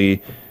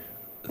potentially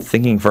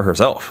thinking for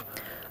herself.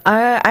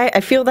 I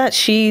feel that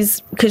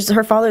because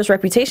her father's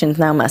reputation is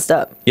now messed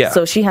up. Yeah.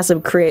 So she has to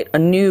create a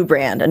new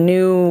brand, a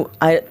new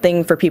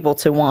thing for people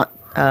to want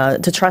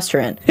to trust her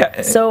in.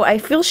 Yeah. So I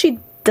feel she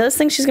does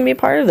think she's going to be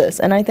a part of this.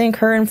 And I think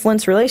her and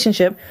Flint's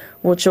relationship,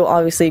 which will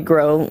obviously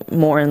grow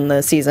more in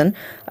the season,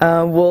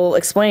 will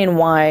explain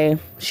why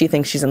she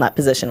thinks she's in that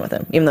position with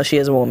him, even though she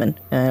is a woman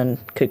and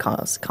could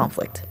cause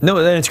conflict. No,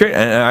 and it's great.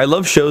 And I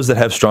love shows that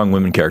have strong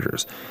women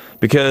characters,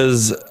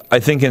 because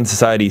I think in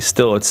society it's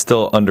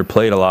still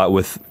underplayed a lot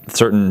with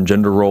certain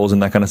gender roles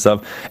and that kind of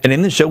stuff. And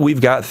in the show, we've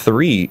got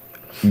 3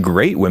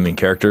 great women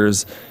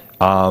characters.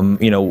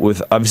 You know,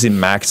 with obviously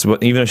Max,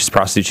 even though she's a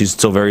prostitute, she's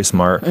still very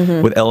smart.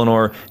 With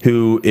Eleanor,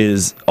 who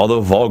is,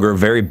 although vulgar,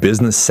 very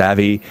business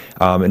savvy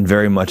and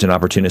very much an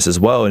opportunist as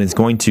well, and is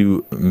going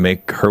to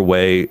make her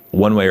way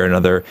one way or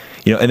another.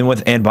 You know, and then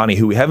with Anne Bonny,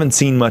 who we haven't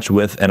seen much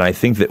with, and I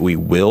think that we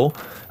will,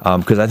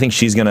 because I think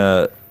she's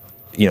gonna,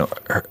 you know,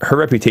 her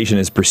reputation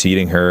is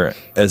preceding her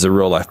as a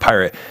real life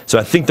pirate. So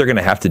I think they're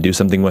gonna have to do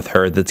something with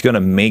her that's gonna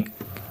make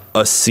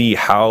us see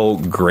how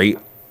great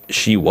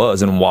she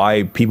was and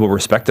why people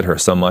respected her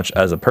so much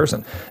as a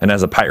person and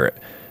as a pirate.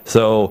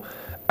 So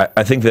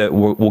I think that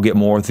we'll get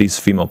more with these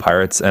female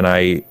pirates, and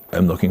I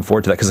am looking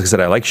forward to that, because like I said,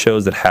 I like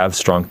shows that have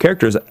strong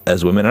characters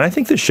as women. And I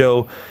think the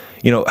show,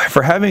 you know,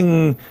 for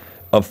having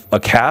a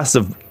cast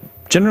of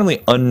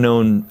generally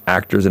unknown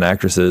actors and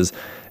actresses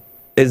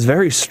is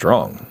very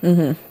strong.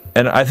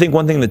 And I think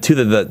one thing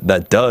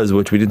that does,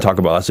 which we didn't talk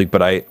about last week,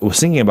 but I was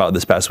thinking about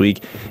this past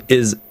week,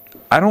 is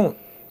I don't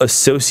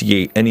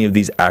associate any of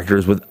these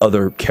actors with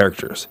other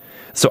characters.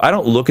 So I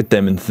don't look at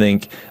them and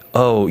think,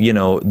 oh, you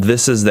know,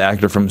 this is the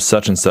actor from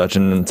such and such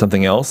and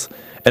something else.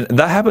 And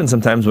that happens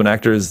sometimes when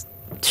actors...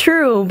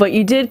 True, but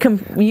you did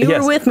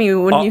were with me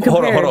when you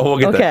compared. Hold on, we'll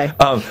get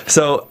there.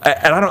 So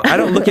I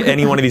don't look at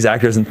any one of these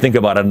actors and think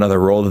about another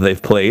role that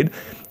they've played,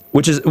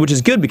 which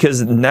is good,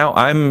 because now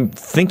I'm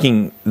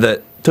thinking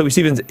that Toby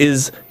Stephens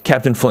is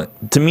Captain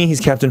Flint. To me, he's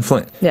Captain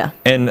Flint. Yeah.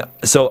 And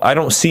so I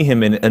don't see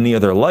him in any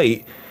other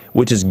light,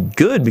 which is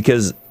good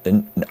because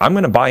I'm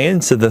going to buy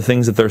into the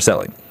things that they're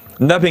selling.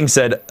 And that being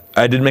said,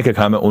 I did make a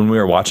comment when we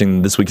were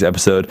watching this week's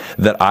episode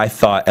that I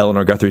thought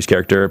Eleanor Guthrie's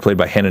character, played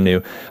by Hannah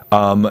New,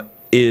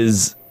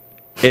 is,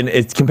 and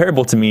it's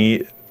comparable to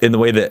me in the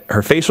way that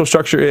her facial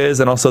structure is,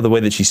 and also the way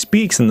that she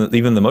speaks, and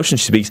even the motion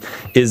she speaks,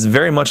 is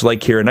very much like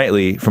Keira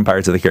Knightley from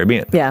Pirates of the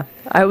Caribbean. Yeah,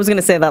 I was going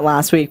to say that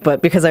last week,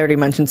 but because I already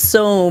mentioned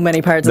so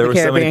many Pirates of the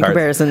Caribbean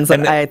comparisons,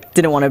 that I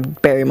didn't want to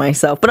bury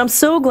myself. But I'm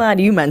so glad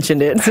you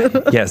mentioned it.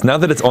 Yes, now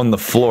that it's on the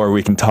floor,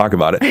 we can talk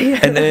about it.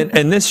 Yeah.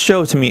 And this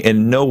show, to me,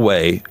 in no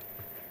way,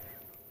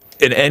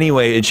 in any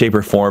way, in shape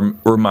or form,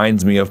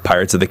 reminds me of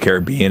Pirates of the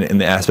Caribbean in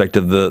the aspect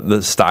of the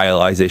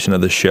stylization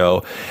of the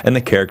show and the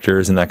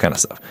characters and that kind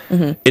of stuff.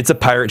 Mm-hmm. It's a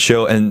pirate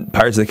show, and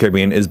Pirates of the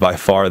Caribbean is by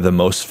far the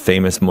most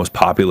famous, most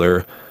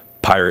popular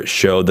pirate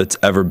show that's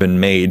ever been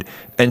made.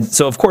 And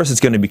so, of course, it's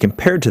going to be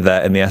compared to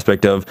that in the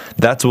aspect of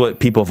that's what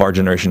people of our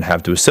generation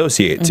have to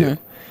associate to.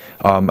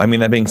 I mean,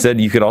 that being said,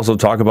 you could also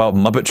talk about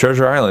Muppet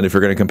Treasure Island if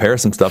you're going to compare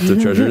some stuff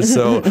to treasures.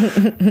 So,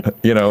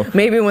 you know.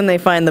 Maybe when they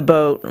find the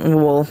boat,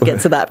 we'll get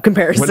to that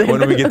comparison.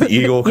 when we get the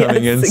eagle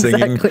coming in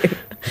singing. Exactly.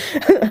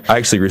 I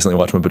actually recently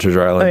watched Muppet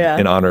Treasure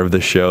Island in honor of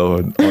this show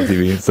on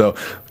TV. So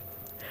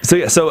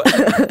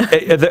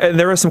and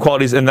there are some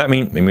qualities, and that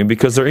maybe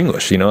because they're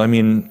English, you know. I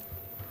mean,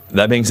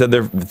 that being said,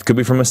 they could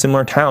be from a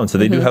similar town, so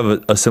they do have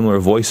a similar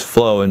voice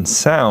flow and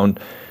sound.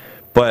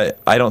 But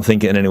I don't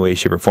think in any way,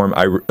 shape, or form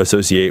I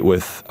associate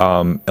with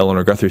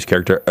Eleanor Guthrie's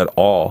character at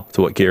all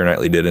to what Keira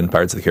Knightley did in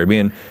Pirates of the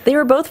Caribbean. They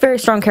were both very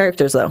strong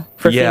characters, though,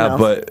 for females.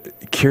 But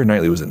Keira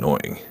Knightley was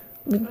annoying.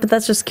 But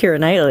that's just Keira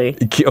Knightley.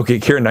 Okay,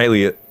 Keira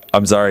Knightley,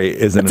 I'm sorry,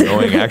 is an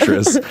annoying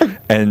actress.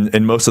 And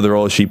in most of the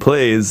roles she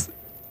plays,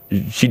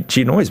 she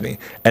annoys me.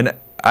 And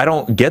I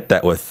don't get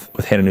that with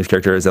Hannah New's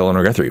character as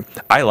Eleanor Guthrie.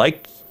 I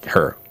like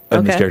her.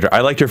 This character.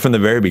 I liked her from the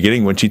very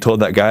beginning when she told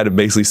that guy to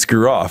basically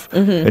screw off,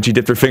 and she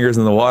dipped her fingers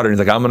in the water and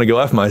he's like, I'm gonna go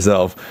F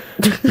myself,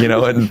 you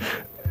know, and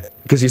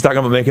because she's talking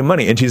about making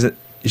money, and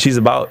she's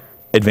about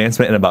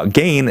advancement and about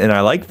gain, and I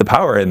like the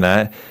power in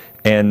that,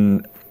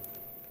 and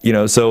you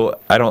know, so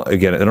I don't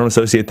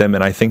associate them,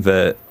 and I think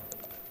that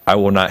I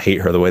will not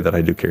hate her the way that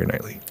I do Keira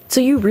Knightley.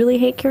 So you really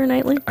hate Keira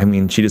Knightley? I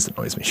mean, she just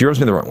annoys me. She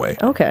rubs me the wrong way.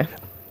 Okay.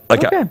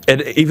 Like,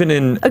 and even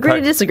in agree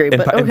to disagree, in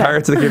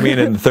Pirates of the Caribbean,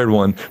 in the third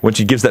one, when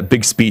she gives that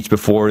big speech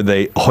before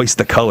they hoist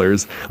the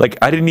colors, like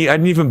I didn't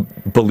even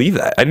believe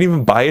that. I didn't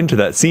even buy into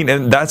that scene,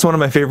 and that's one of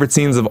my favorite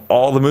scenes of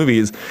all the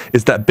movies.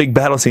 Is that big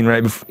battle scene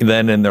right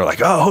then, and they're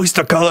like, "Oh, hoist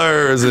the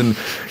colors," and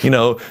you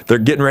know they're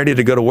getting ready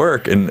to go to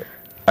work, and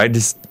I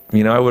just.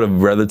 You know, I would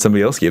have rather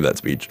somebody else give that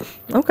speech.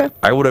 Okay.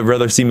 I would have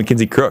rather seen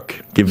Mackenzie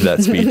Crook give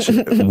that speech,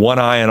 one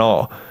eye and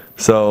all.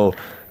 So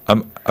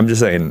I'm just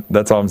saying.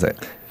 That's all I'm saying.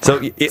 So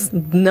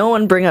no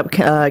one bring up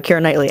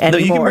Keira Knightley anymore. No,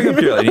 you can bring up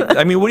Keira Knightley.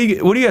 I mean, what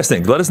do you guys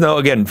think? Let us know.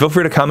 Again, feel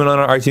free to comment on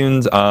our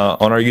iTunes,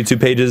 on our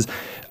YouTube pages.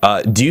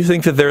 Do you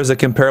think that there is a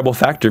comparable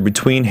factor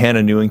between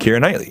Hannah New and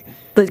Keira Knightley?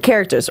 The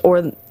characters,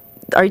 or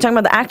are you talking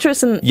about the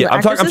actress and yeah?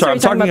 I'm talking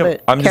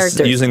about I'm just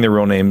using their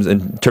real names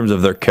in terms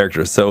of their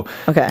characters. So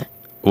okay.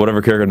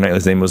 Whatever Keira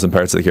Knightley's name was in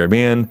Pirates of the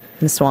Caribbean.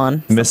 Miss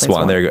Swan. Miss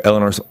Swan. There you go.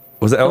 Eleanor.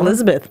 Was it Eleanor?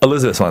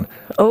 Elizabeth Swan.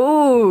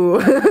 Oh.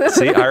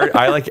 See,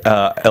 I like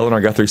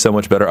Eleanor Guthrie so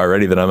much better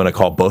already that I'm going to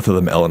call both of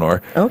them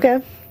Eleanor.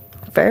 Okay.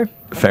 Fair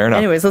enough.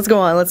 Anyways, let's go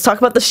on. Let's talk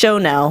about the show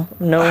now.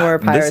 No more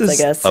pirates, I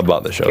guess.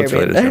 About the show. It's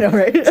related to the show. I know,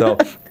 right? So,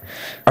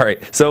 all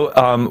right.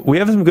 So we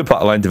have some good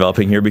plotline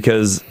developing here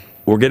because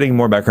we're getting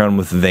more background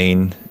with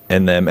Vane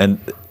and them. And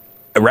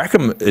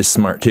Rackham is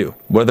smart too.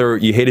 Whether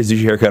you hate his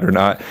douchey haircut or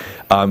not,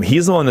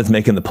 he's the one that's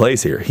making the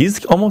plays here.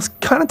 He's almost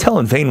kind of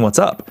telling Vane what's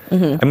up. I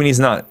mean, he's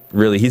not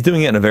really. He's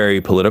doing it in a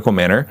very political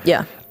manner.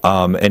 Yeah.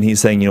 And he's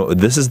saying, you know,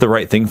 this is the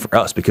right thing for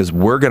us because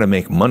we're going to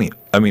make money.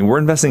 I mean, we're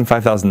investing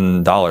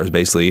 $5,000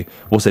 basically.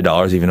 We'll say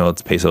dollars, even though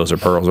it's pesos or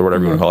pearls or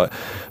whatever you want to call it.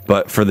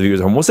 But for the viewers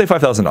at home, we'll say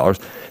 $5,000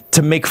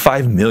 to make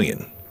 $5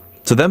 million.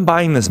 So them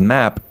buying this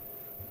map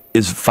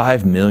is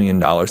 $5 million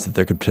that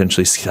they could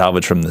potentially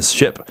salvage from this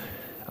ship.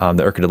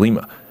 The Urca de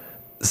Lima.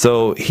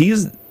 So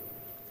he's,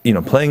 you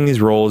know, playing these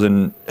roles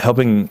and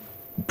helping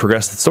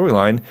progress the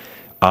storyline.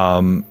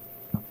 And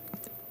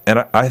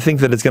I think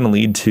that it's going to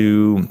lead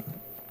to,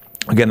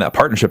 again, that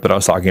partnership that I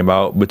was talking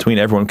about between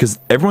everyone, because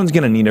everyone's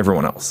going to need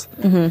everyone else.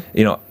 You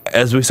know,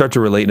 as we start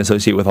to relate and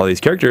associate with all these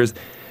characters,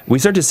 we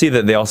start to see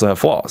that they also have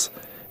flaws.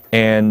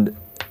 And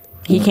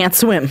he can't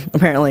swim,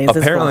 apparently.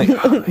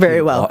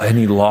 Very well. And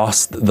he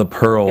lost the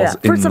pearls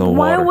in the water.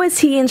 Why was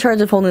he in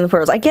charge of holding the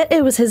pearls? I get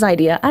it was his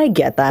idea. I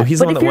get that. Well, he's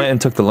the one that went and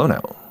took the loan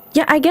out.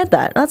 Yeah, I get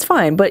that. That's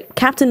fine. But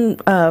Captain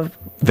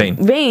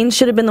Vane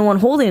should have been the one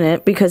holding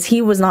it because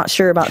he was not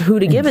sure about who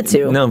to give it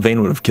to. No,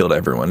 Vane would have killed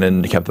everyone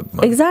and kept the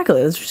money.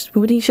 Exactly. That's just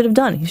what he should have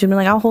done. He should have been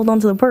like, I'll hold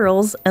on to the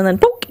pearls, and then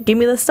poke, give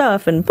me the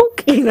stuff, and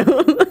poke, you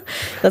know.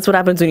 That's what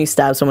happens when you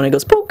stab someone and it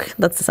goes poke.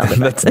 That's the sound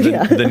effect.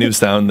 That's the new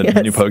sound,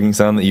 the new poking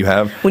sound that you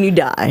have. When you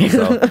die.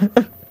 So,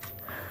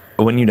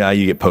 when you die,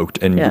 you get poked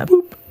and you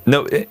boop.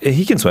 No,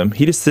 he can swim.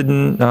 He just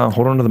didn't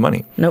hold on to the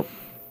money. Nope.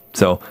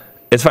 So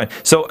it's fine.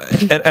 So,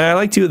 and I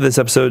like too this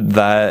episode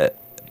that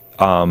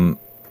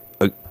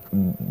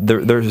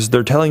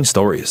they're telling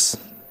stories.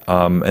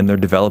 And they're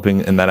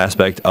developing in that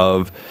aspect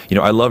of,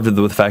 I loved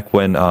the fact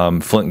when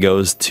Flint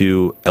goes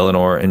to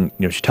Eleanor and,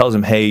 she tells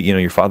him, hey,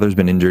 your father's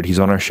been injured. He's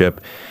on our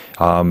ship.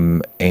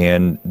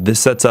 And this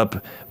sets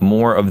up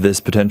more of this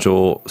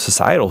potential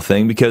societal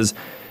thing because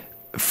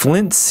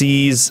Flint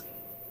sees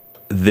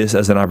this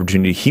as an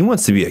opportunity. He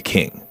wants to be a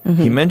king.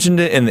 Mm-hmm. He mentioned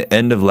it in the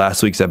end of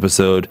last week's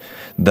episode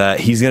that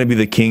he's going to be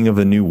the king of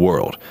the new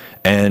world.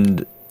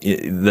 And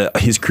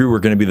his crew are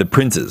going to be the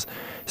princes.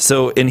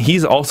 So, and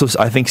he's also,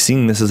 I think,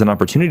 seeing this as an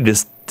opportunity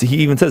he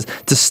even says,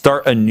 to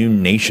start a new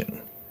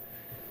nation.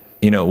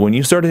 When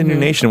you start a new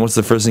nation, what's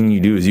the first thing you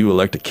do is you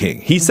elect a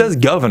king. He says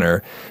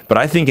governor, but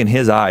I think in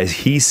his eyes,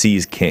 he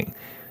sees king.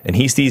 And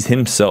he sees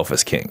himself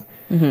as king.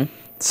 Mm-hmm.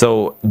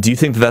 So, do you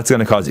think that's going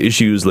to cause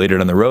issues later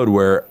down the road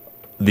where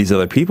these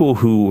other people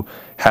who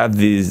have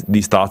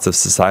these thoughts of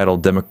societal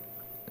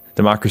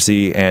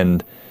democracy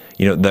and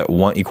that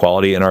want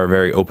equality and are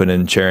very open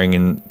and sharing,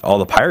 and all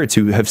the pirates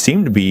who have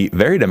seemed to be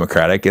very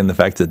democratic in the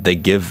fact that they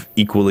give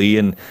equally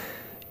and,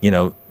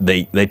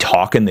 they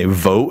talk and they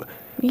vote.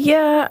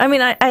 Yeah, I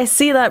mean, I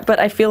see that, but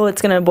I feel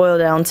it's going to boil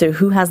down to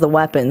who has the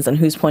weapons and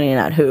who's pointing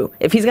at who.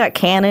 If he's got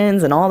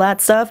cannons and all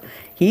that stuff,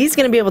 he's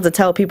going to be able to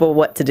tell people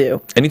what to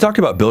do. And he talked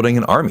about building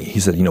an army. He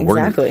said,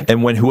 exactly.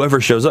 And when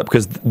whoever shows up,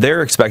 because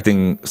they're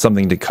expecting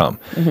something to come.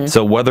 Mm-hmm.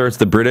 So whether it's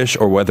the British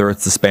or whether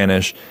it's the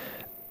Spanish,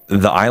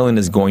 the island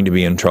is going to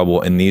be in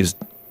trouble, and these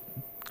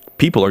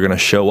people are going to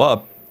show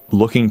up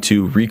looking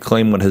to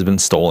reclaim what has been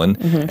stolen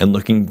and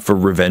looking for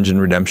revenge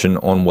and redemption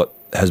on what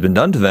has been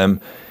done to them.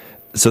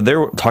 So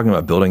they're talking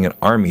about building an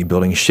army,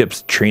 building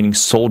ships, training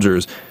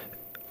soldiers.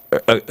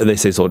 They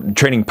say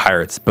training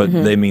pirates, but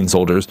they mean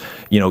soldiers.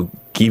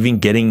 Even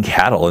getting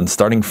cattle and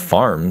starting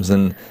farms.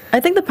 And I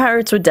think the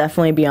pirates would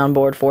definitely be on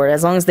board for it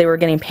as long as they were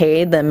getting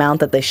paid the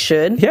amount that they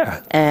should.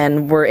 Yeah,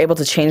 and were able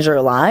to change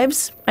their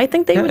lives. I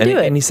think they would do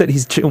it. And he said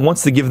he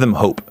wants to give them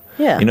hope.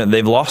 Yeah,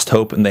 they've lost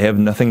hope and they have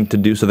nothing to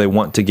do, so they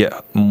want to get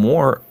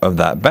more of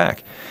that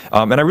back.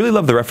 And I really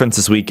love the reference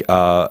this week.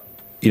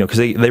 Because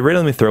they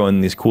randomly throw in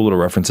these cool little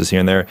references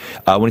here and there.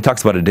 When he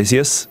talks about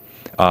Odysseus.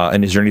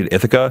 And his journey to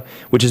Ithaca,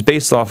 which is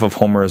based off of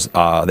Homer's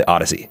The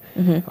Odyssey.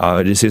 Mm-hmm.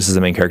 Odysseus is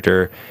the main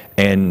character,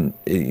 and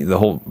the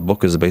whole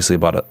book is basically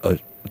about a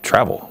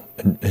travel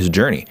and his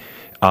journey.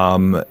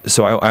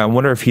 So I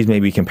wonder if he's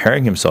maybe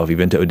comparing himself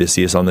even to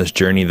Odysseus on this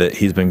journey that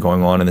he's been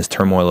going on in this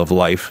turmoil of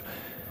life.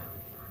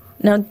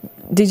 Now,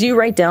 did you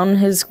write down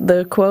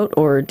the quote,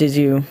 or did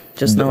you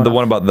just know the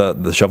one about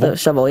the shovel? The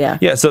shovel, yeah.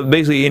 Yeah, so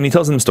basically, and he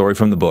tells him a story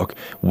from the book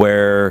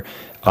where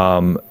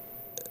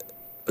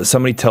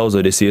somebody tells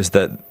Odysseus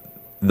that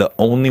the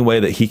only way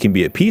that he can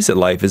be at peace at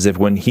life is if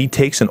when he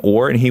takes an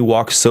oar and he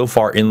walks so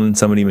far inland,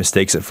 somebody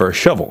mistakes it for a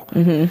shovel.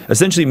 Mm-hmm.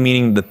 Essentially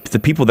meaning the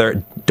people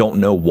there don't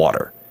know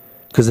water.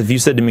 Because if you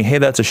said to me, hey,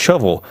 that's a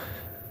shovel,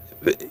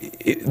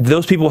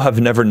 those people have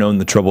never known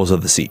the troubles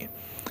of the sea.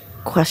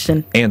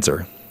 Question.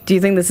 Answer. Do you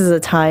think this is a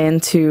tie-in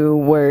to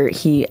where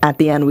at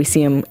the end, we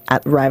see him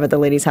arrive at the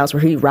lady's house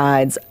where he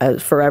rides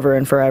forever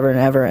and forever and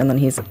ever, and then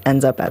he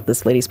ends up at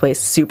this lady's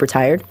place super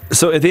tired?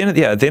 So at the end of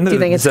do you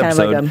think it's kind of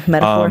like a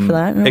metaphor for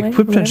that? It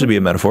could potentially be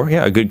a metaphor.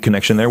 Yeah, a good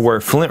connection there,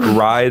 where Flint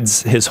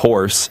rides his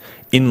horse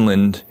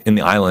inland in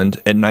the island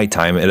at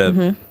nighttime at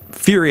a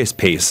furious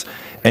pace,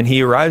 and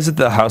he arrives at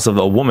the house of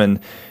a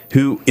woman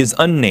who is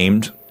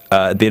unnamed.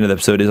 At the end of the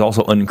episode, is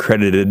also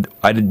uncredited.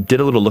 I did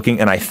a little looking,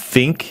 and I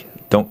think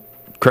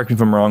correct me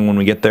if I'm wrong when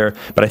we get there,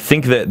 but I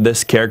think that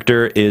this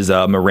character is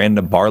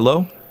Miranda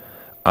Barlow.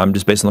 I'm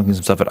just based on looking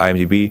some stuff at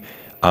IMDb,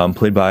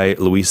 played by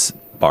Louise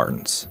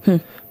Barnes.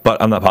 But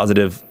I'm not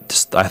positive.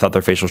 I thought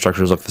their facial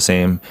structures looked the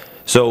same.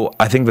 So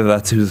I think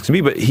that's who this can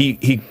be. But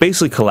he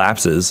basically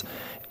collapses,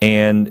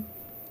 and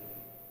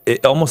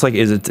it almost like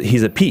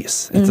he's at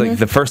peace. It's like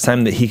the first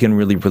time that he can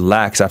really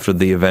relax after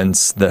the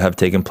events that have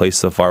taken place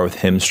so far, with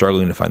him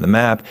struggling to find the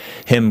map,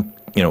 him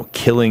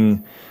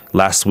killing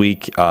last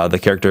week the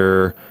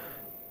character.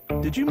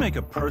 Did you make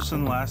a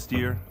person last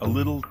year? A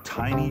little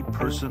tiny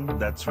person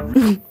that's...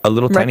 A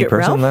little tiny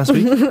person last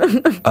week?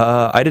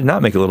 I did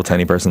not make a little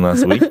tiny person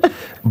last week,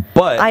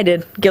 but... I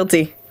did.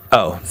 Guilty.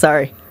 Oh.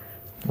 Sorry.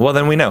 Well,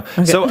 then we know.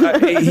 Okay. So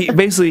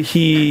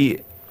he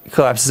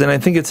collapses, and I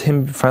think it's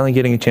him finally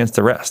getting a chance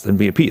to rest and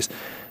be at peace.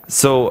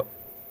 So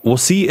we'll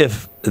see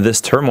if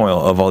this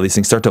turmoil of all these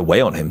things start to weigh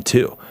on him,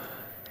 too.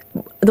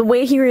 The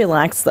way he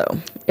relaxed, though,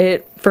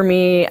 for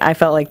me, I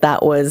felt like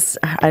that was,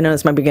 I know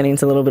this might be getting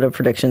into a little bit of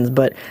predictions,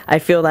 but I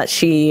feel that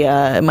she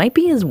might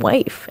be his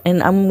wife.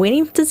 And I'm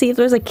waiting to see if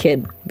there's a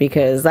kid,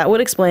 because that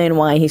would explain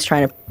why he's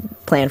trying to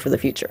plan for the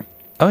future.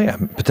 Oh, yeah,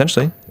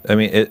 potentially. I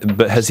mean,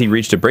 but has he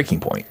reached a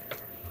breaking point?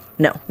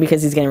 No,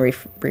 because he's getting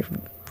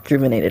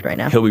rejuvenated right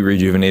now. He'll be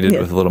rejuvenated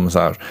with a little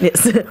massage.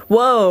 Yes.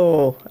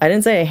 Whoa. I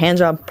didn't say a hand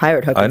job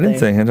pirate hook. I didn't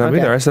say hand job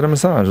either. I said a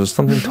massage. There's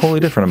something totally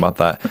different about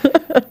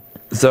that.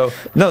 So,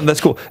 no, that's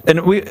cool.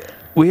 And we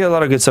had a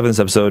lot of good stuff in this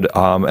episode,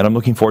 and I'm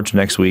looking forward to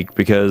next week,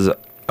 because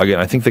again,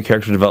 I think the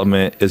character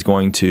development is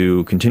going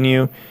to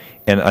continue,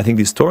 and I think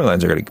these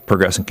storylines are going to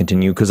progress and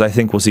continue, because I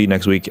think we'll see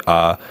next week,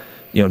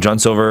 John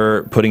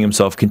Silver putting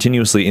himself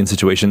continuously in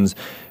situations,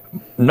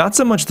 not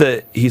so much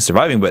that he's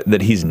surviving, but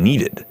that he's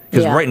needed.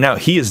 Because right now,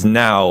 he is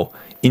now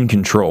in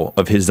control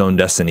of his own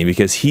destiny,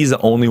 because he's the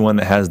only one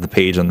that has the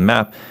page on the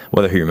map.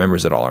 Whether he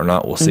remembers it all or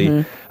not, we'll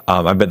see.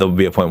 I bet there'll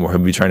be a point where he'll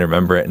be trying to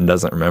remember it and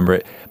doesn't remember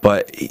it.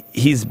 But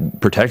he's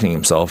protecting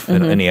himself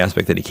in any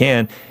aspect that he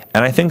can.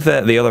 And I think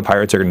that the other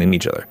pirates are going to need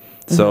each other.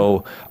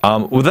 So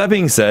with that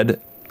being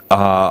said,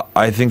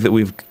 I think that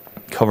we've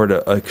covered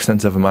an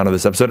extensive amount of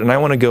this episode, and I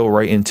want to go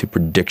right into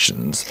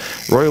predictions.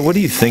 Roya, what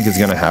do you think is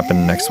going to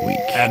happen next week?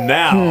 And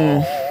now,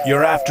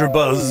 your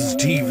AfterBuzz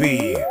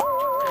TV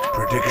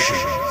predictions.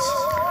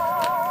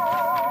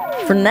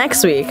 For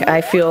next week,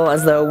 I feel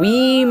as though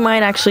we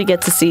might actually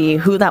get to see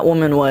who that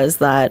woman was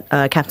that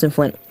Captain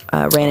Flint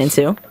ran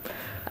into.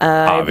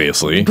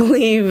 Obviously. I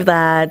believe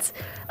that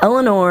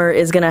Eleanor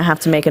is going to have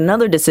to make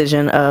another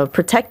decision of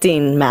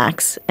protecting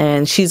Max,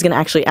 and she's going to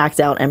actually act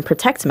out and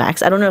protect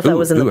Max. I don't know if that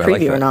was in the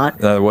preview or not.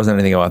 There wasn't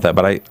anything about that,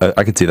 but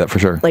I could see that for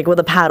sure. Like with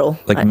a paddle.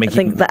 Like I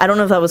think I don't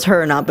know if that was her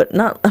or not, but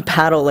not a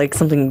paddle, like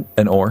something.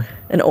 An oar?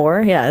 An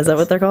oar, yeah. Is that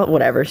what they're called?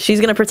 Whatever.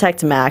 She's going to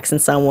protect Max in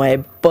some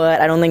way,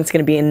 but I don't think it's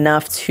going to be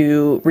enough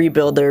to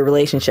rebuild their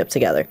relationship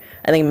together.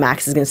 I think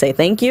Max is going to say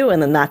thank you,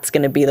 and then that's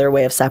going to be their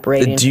way of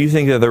separating. Do you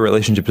think that their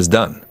relationship is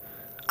done?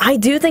 I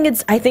think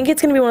it's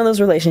going to be one of those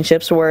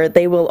relationships where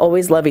they will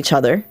always love each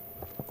other,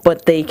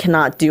 but they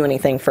cannot do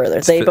anything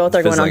further. They both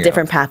are going on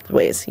different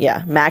pathways.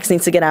 Yeah, Max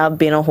needs to get out of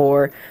being a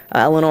whore.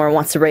 Eleanor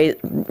wants to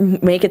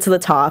make it to the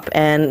top,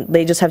 and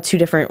they just have two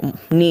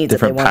different needs.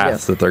 Different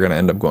paths that they're going to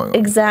end up going on.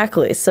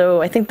 Exactly.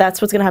 So I think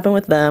that's what's going to happen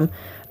with them.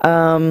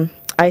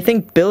 I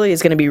think Billy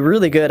is going to be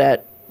really good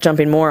at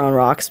jumping more on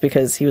rocks,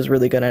 because he was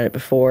really good at it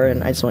before,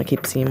 and I just want to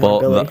keep seeing more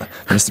Billy.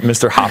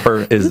 Mr.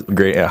 Hopper is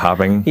great at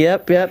hopping.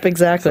 Yep,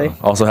 exactly. So,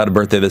 also had a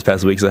birthday this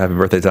past week, so happy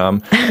birthday,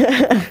 Tom.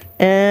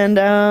 And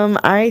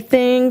I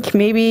think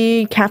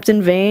maybe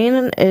Captain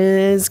Vane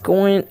is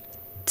going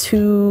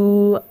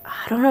to,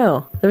 I don't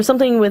know. There's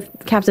something with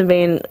Captain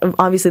Vane.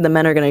 Obviously, the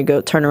men are going to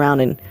go turn around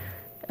and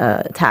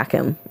attack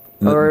him,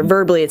 or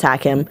verbally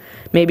attack him,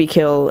 maybe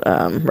kill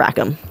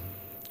Rackham.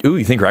 Ooh,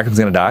 you think Rackham's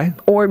going to die?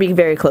 Or be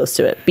very close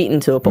to it,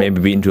 beaten to a pulp.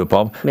 Maybe beaten to a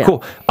pulp. Yeah.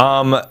 Cool.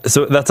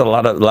 So that's a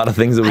lot of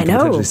things that we can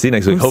potentially see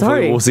next week.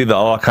 Hopefully, we'll see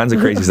all kinds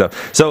of crazy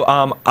stuff. So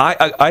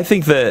I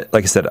think that,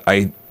 like I said,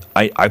 I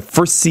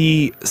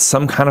foresee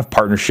some kind of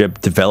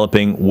partnership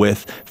developing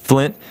with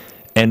Flint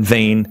and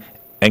Vane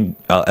and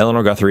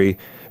Eleanor Guthrie.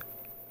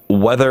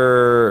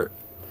 Whether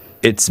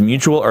it's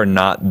mutual or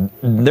not,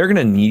 they're going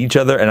to need each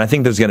other, and I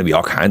think there's going to be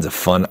all kinds of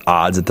fun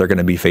odds that they're going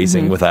to be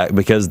facing with that,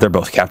 because they're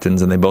both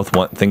captains and they both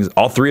want things.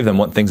 All three of them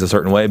want things a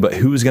certain way, but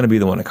who's going to be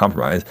the one to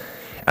compromise?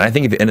 And I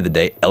think at the end of the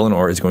day,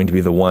 Eleanor is going to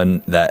be the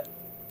one that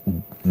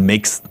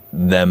makes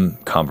them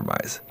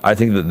compromise. I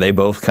think that they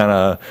both kind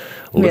of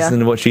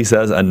listen to what she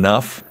says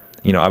enough.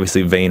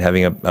 Obviously Vane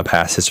having a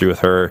past history with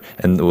her,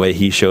 and the way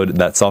he showed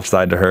that soft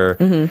side to her.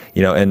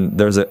 And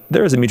there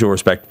is a mutual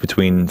respect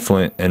between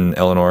Flint and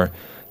Eleanor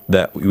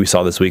that we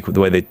saw this week with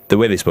the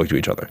way they spoke to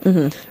each other.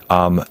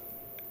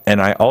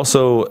 And I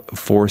also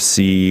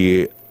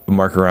foresee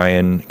Mark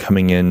Ryan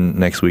coming in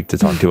next week to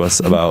talk to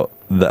us about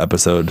the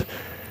episode.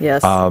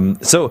 Yes.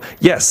 So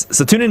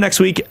tune in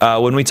next week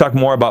when we talk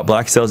more about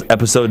Black Sails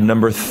episode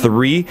number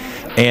 3.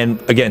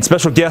 And again,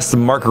 special guest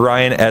Mark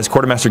Ryan as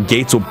Quartermaster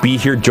Gates will be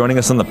here joining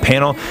us on the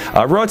panel.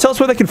 Roya, tell us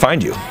where they can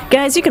find you.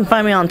 Guys, you can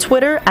find me on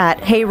Twitter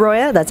at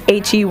HeyRoya. That's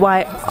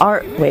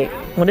H-E-Y-R... Wait,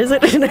 what is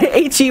it?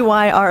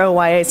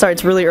 H-E-Y-R-O-Y-A. Sorry,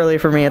 it's really early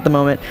for me at the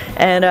moment.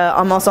 And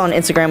I'm also on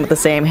Instagram with the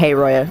same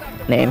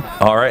HeyRoya name.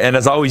 All right, and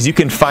as always, you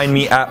can find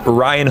me at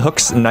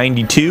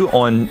RyanHooks92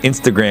 on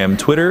Instagram,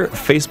 Twitter,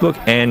 Facebook,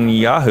 and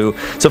Yahoo.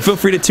 So feel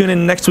free to tune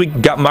in next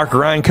week. Got Mark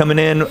Ryan coming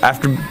in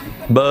after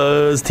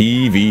Buzz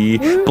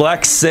TV.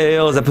 Black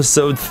Sails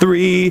episode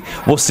 3.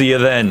 We'll see you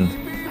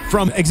then.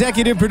 From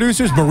executive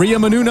producers Maria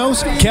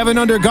Menounos, Kevin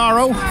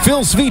Undergaro, Phil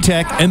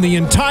Svitek, and the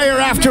entire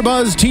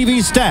AfterBuzz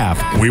TV staff,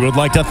 we would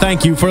like to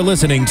thank you for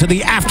listening to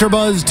the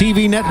AfterBuzz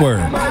TV network.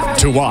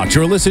 To watch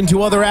or listen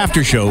to other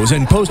after shows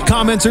and post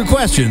comments or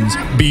questions,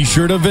 be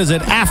sure to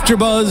visit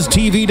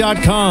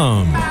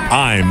AfterBuzzTV.com.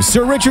 I'm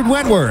Sir Richard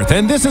Wentworth,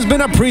 and this has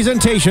been a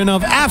presentation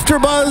of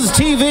AfterBuzz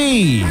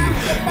TV.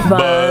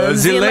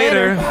 Buzz you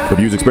later. The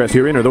views expressed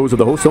herein are those of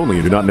the hosts only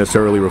and do not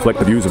necessarily reflect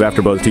the views of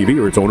AfterBuzz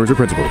TV or its owners or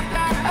principals.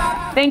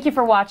 Thank you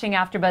for watching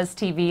AfterBuzz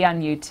TV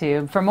on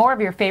YouTube. For more of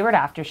your favorite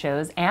after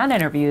shows and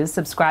interviews,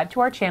 subscribe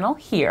to our channel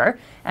here,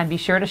 and be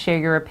sure to share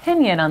your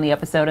opinion on the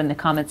episode in the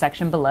comment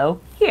section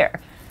below here.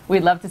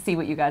 We'd love to see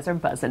what you guys are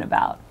buzzing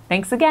about.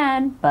 Thanks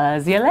again.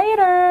 Buzz you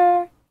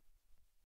later.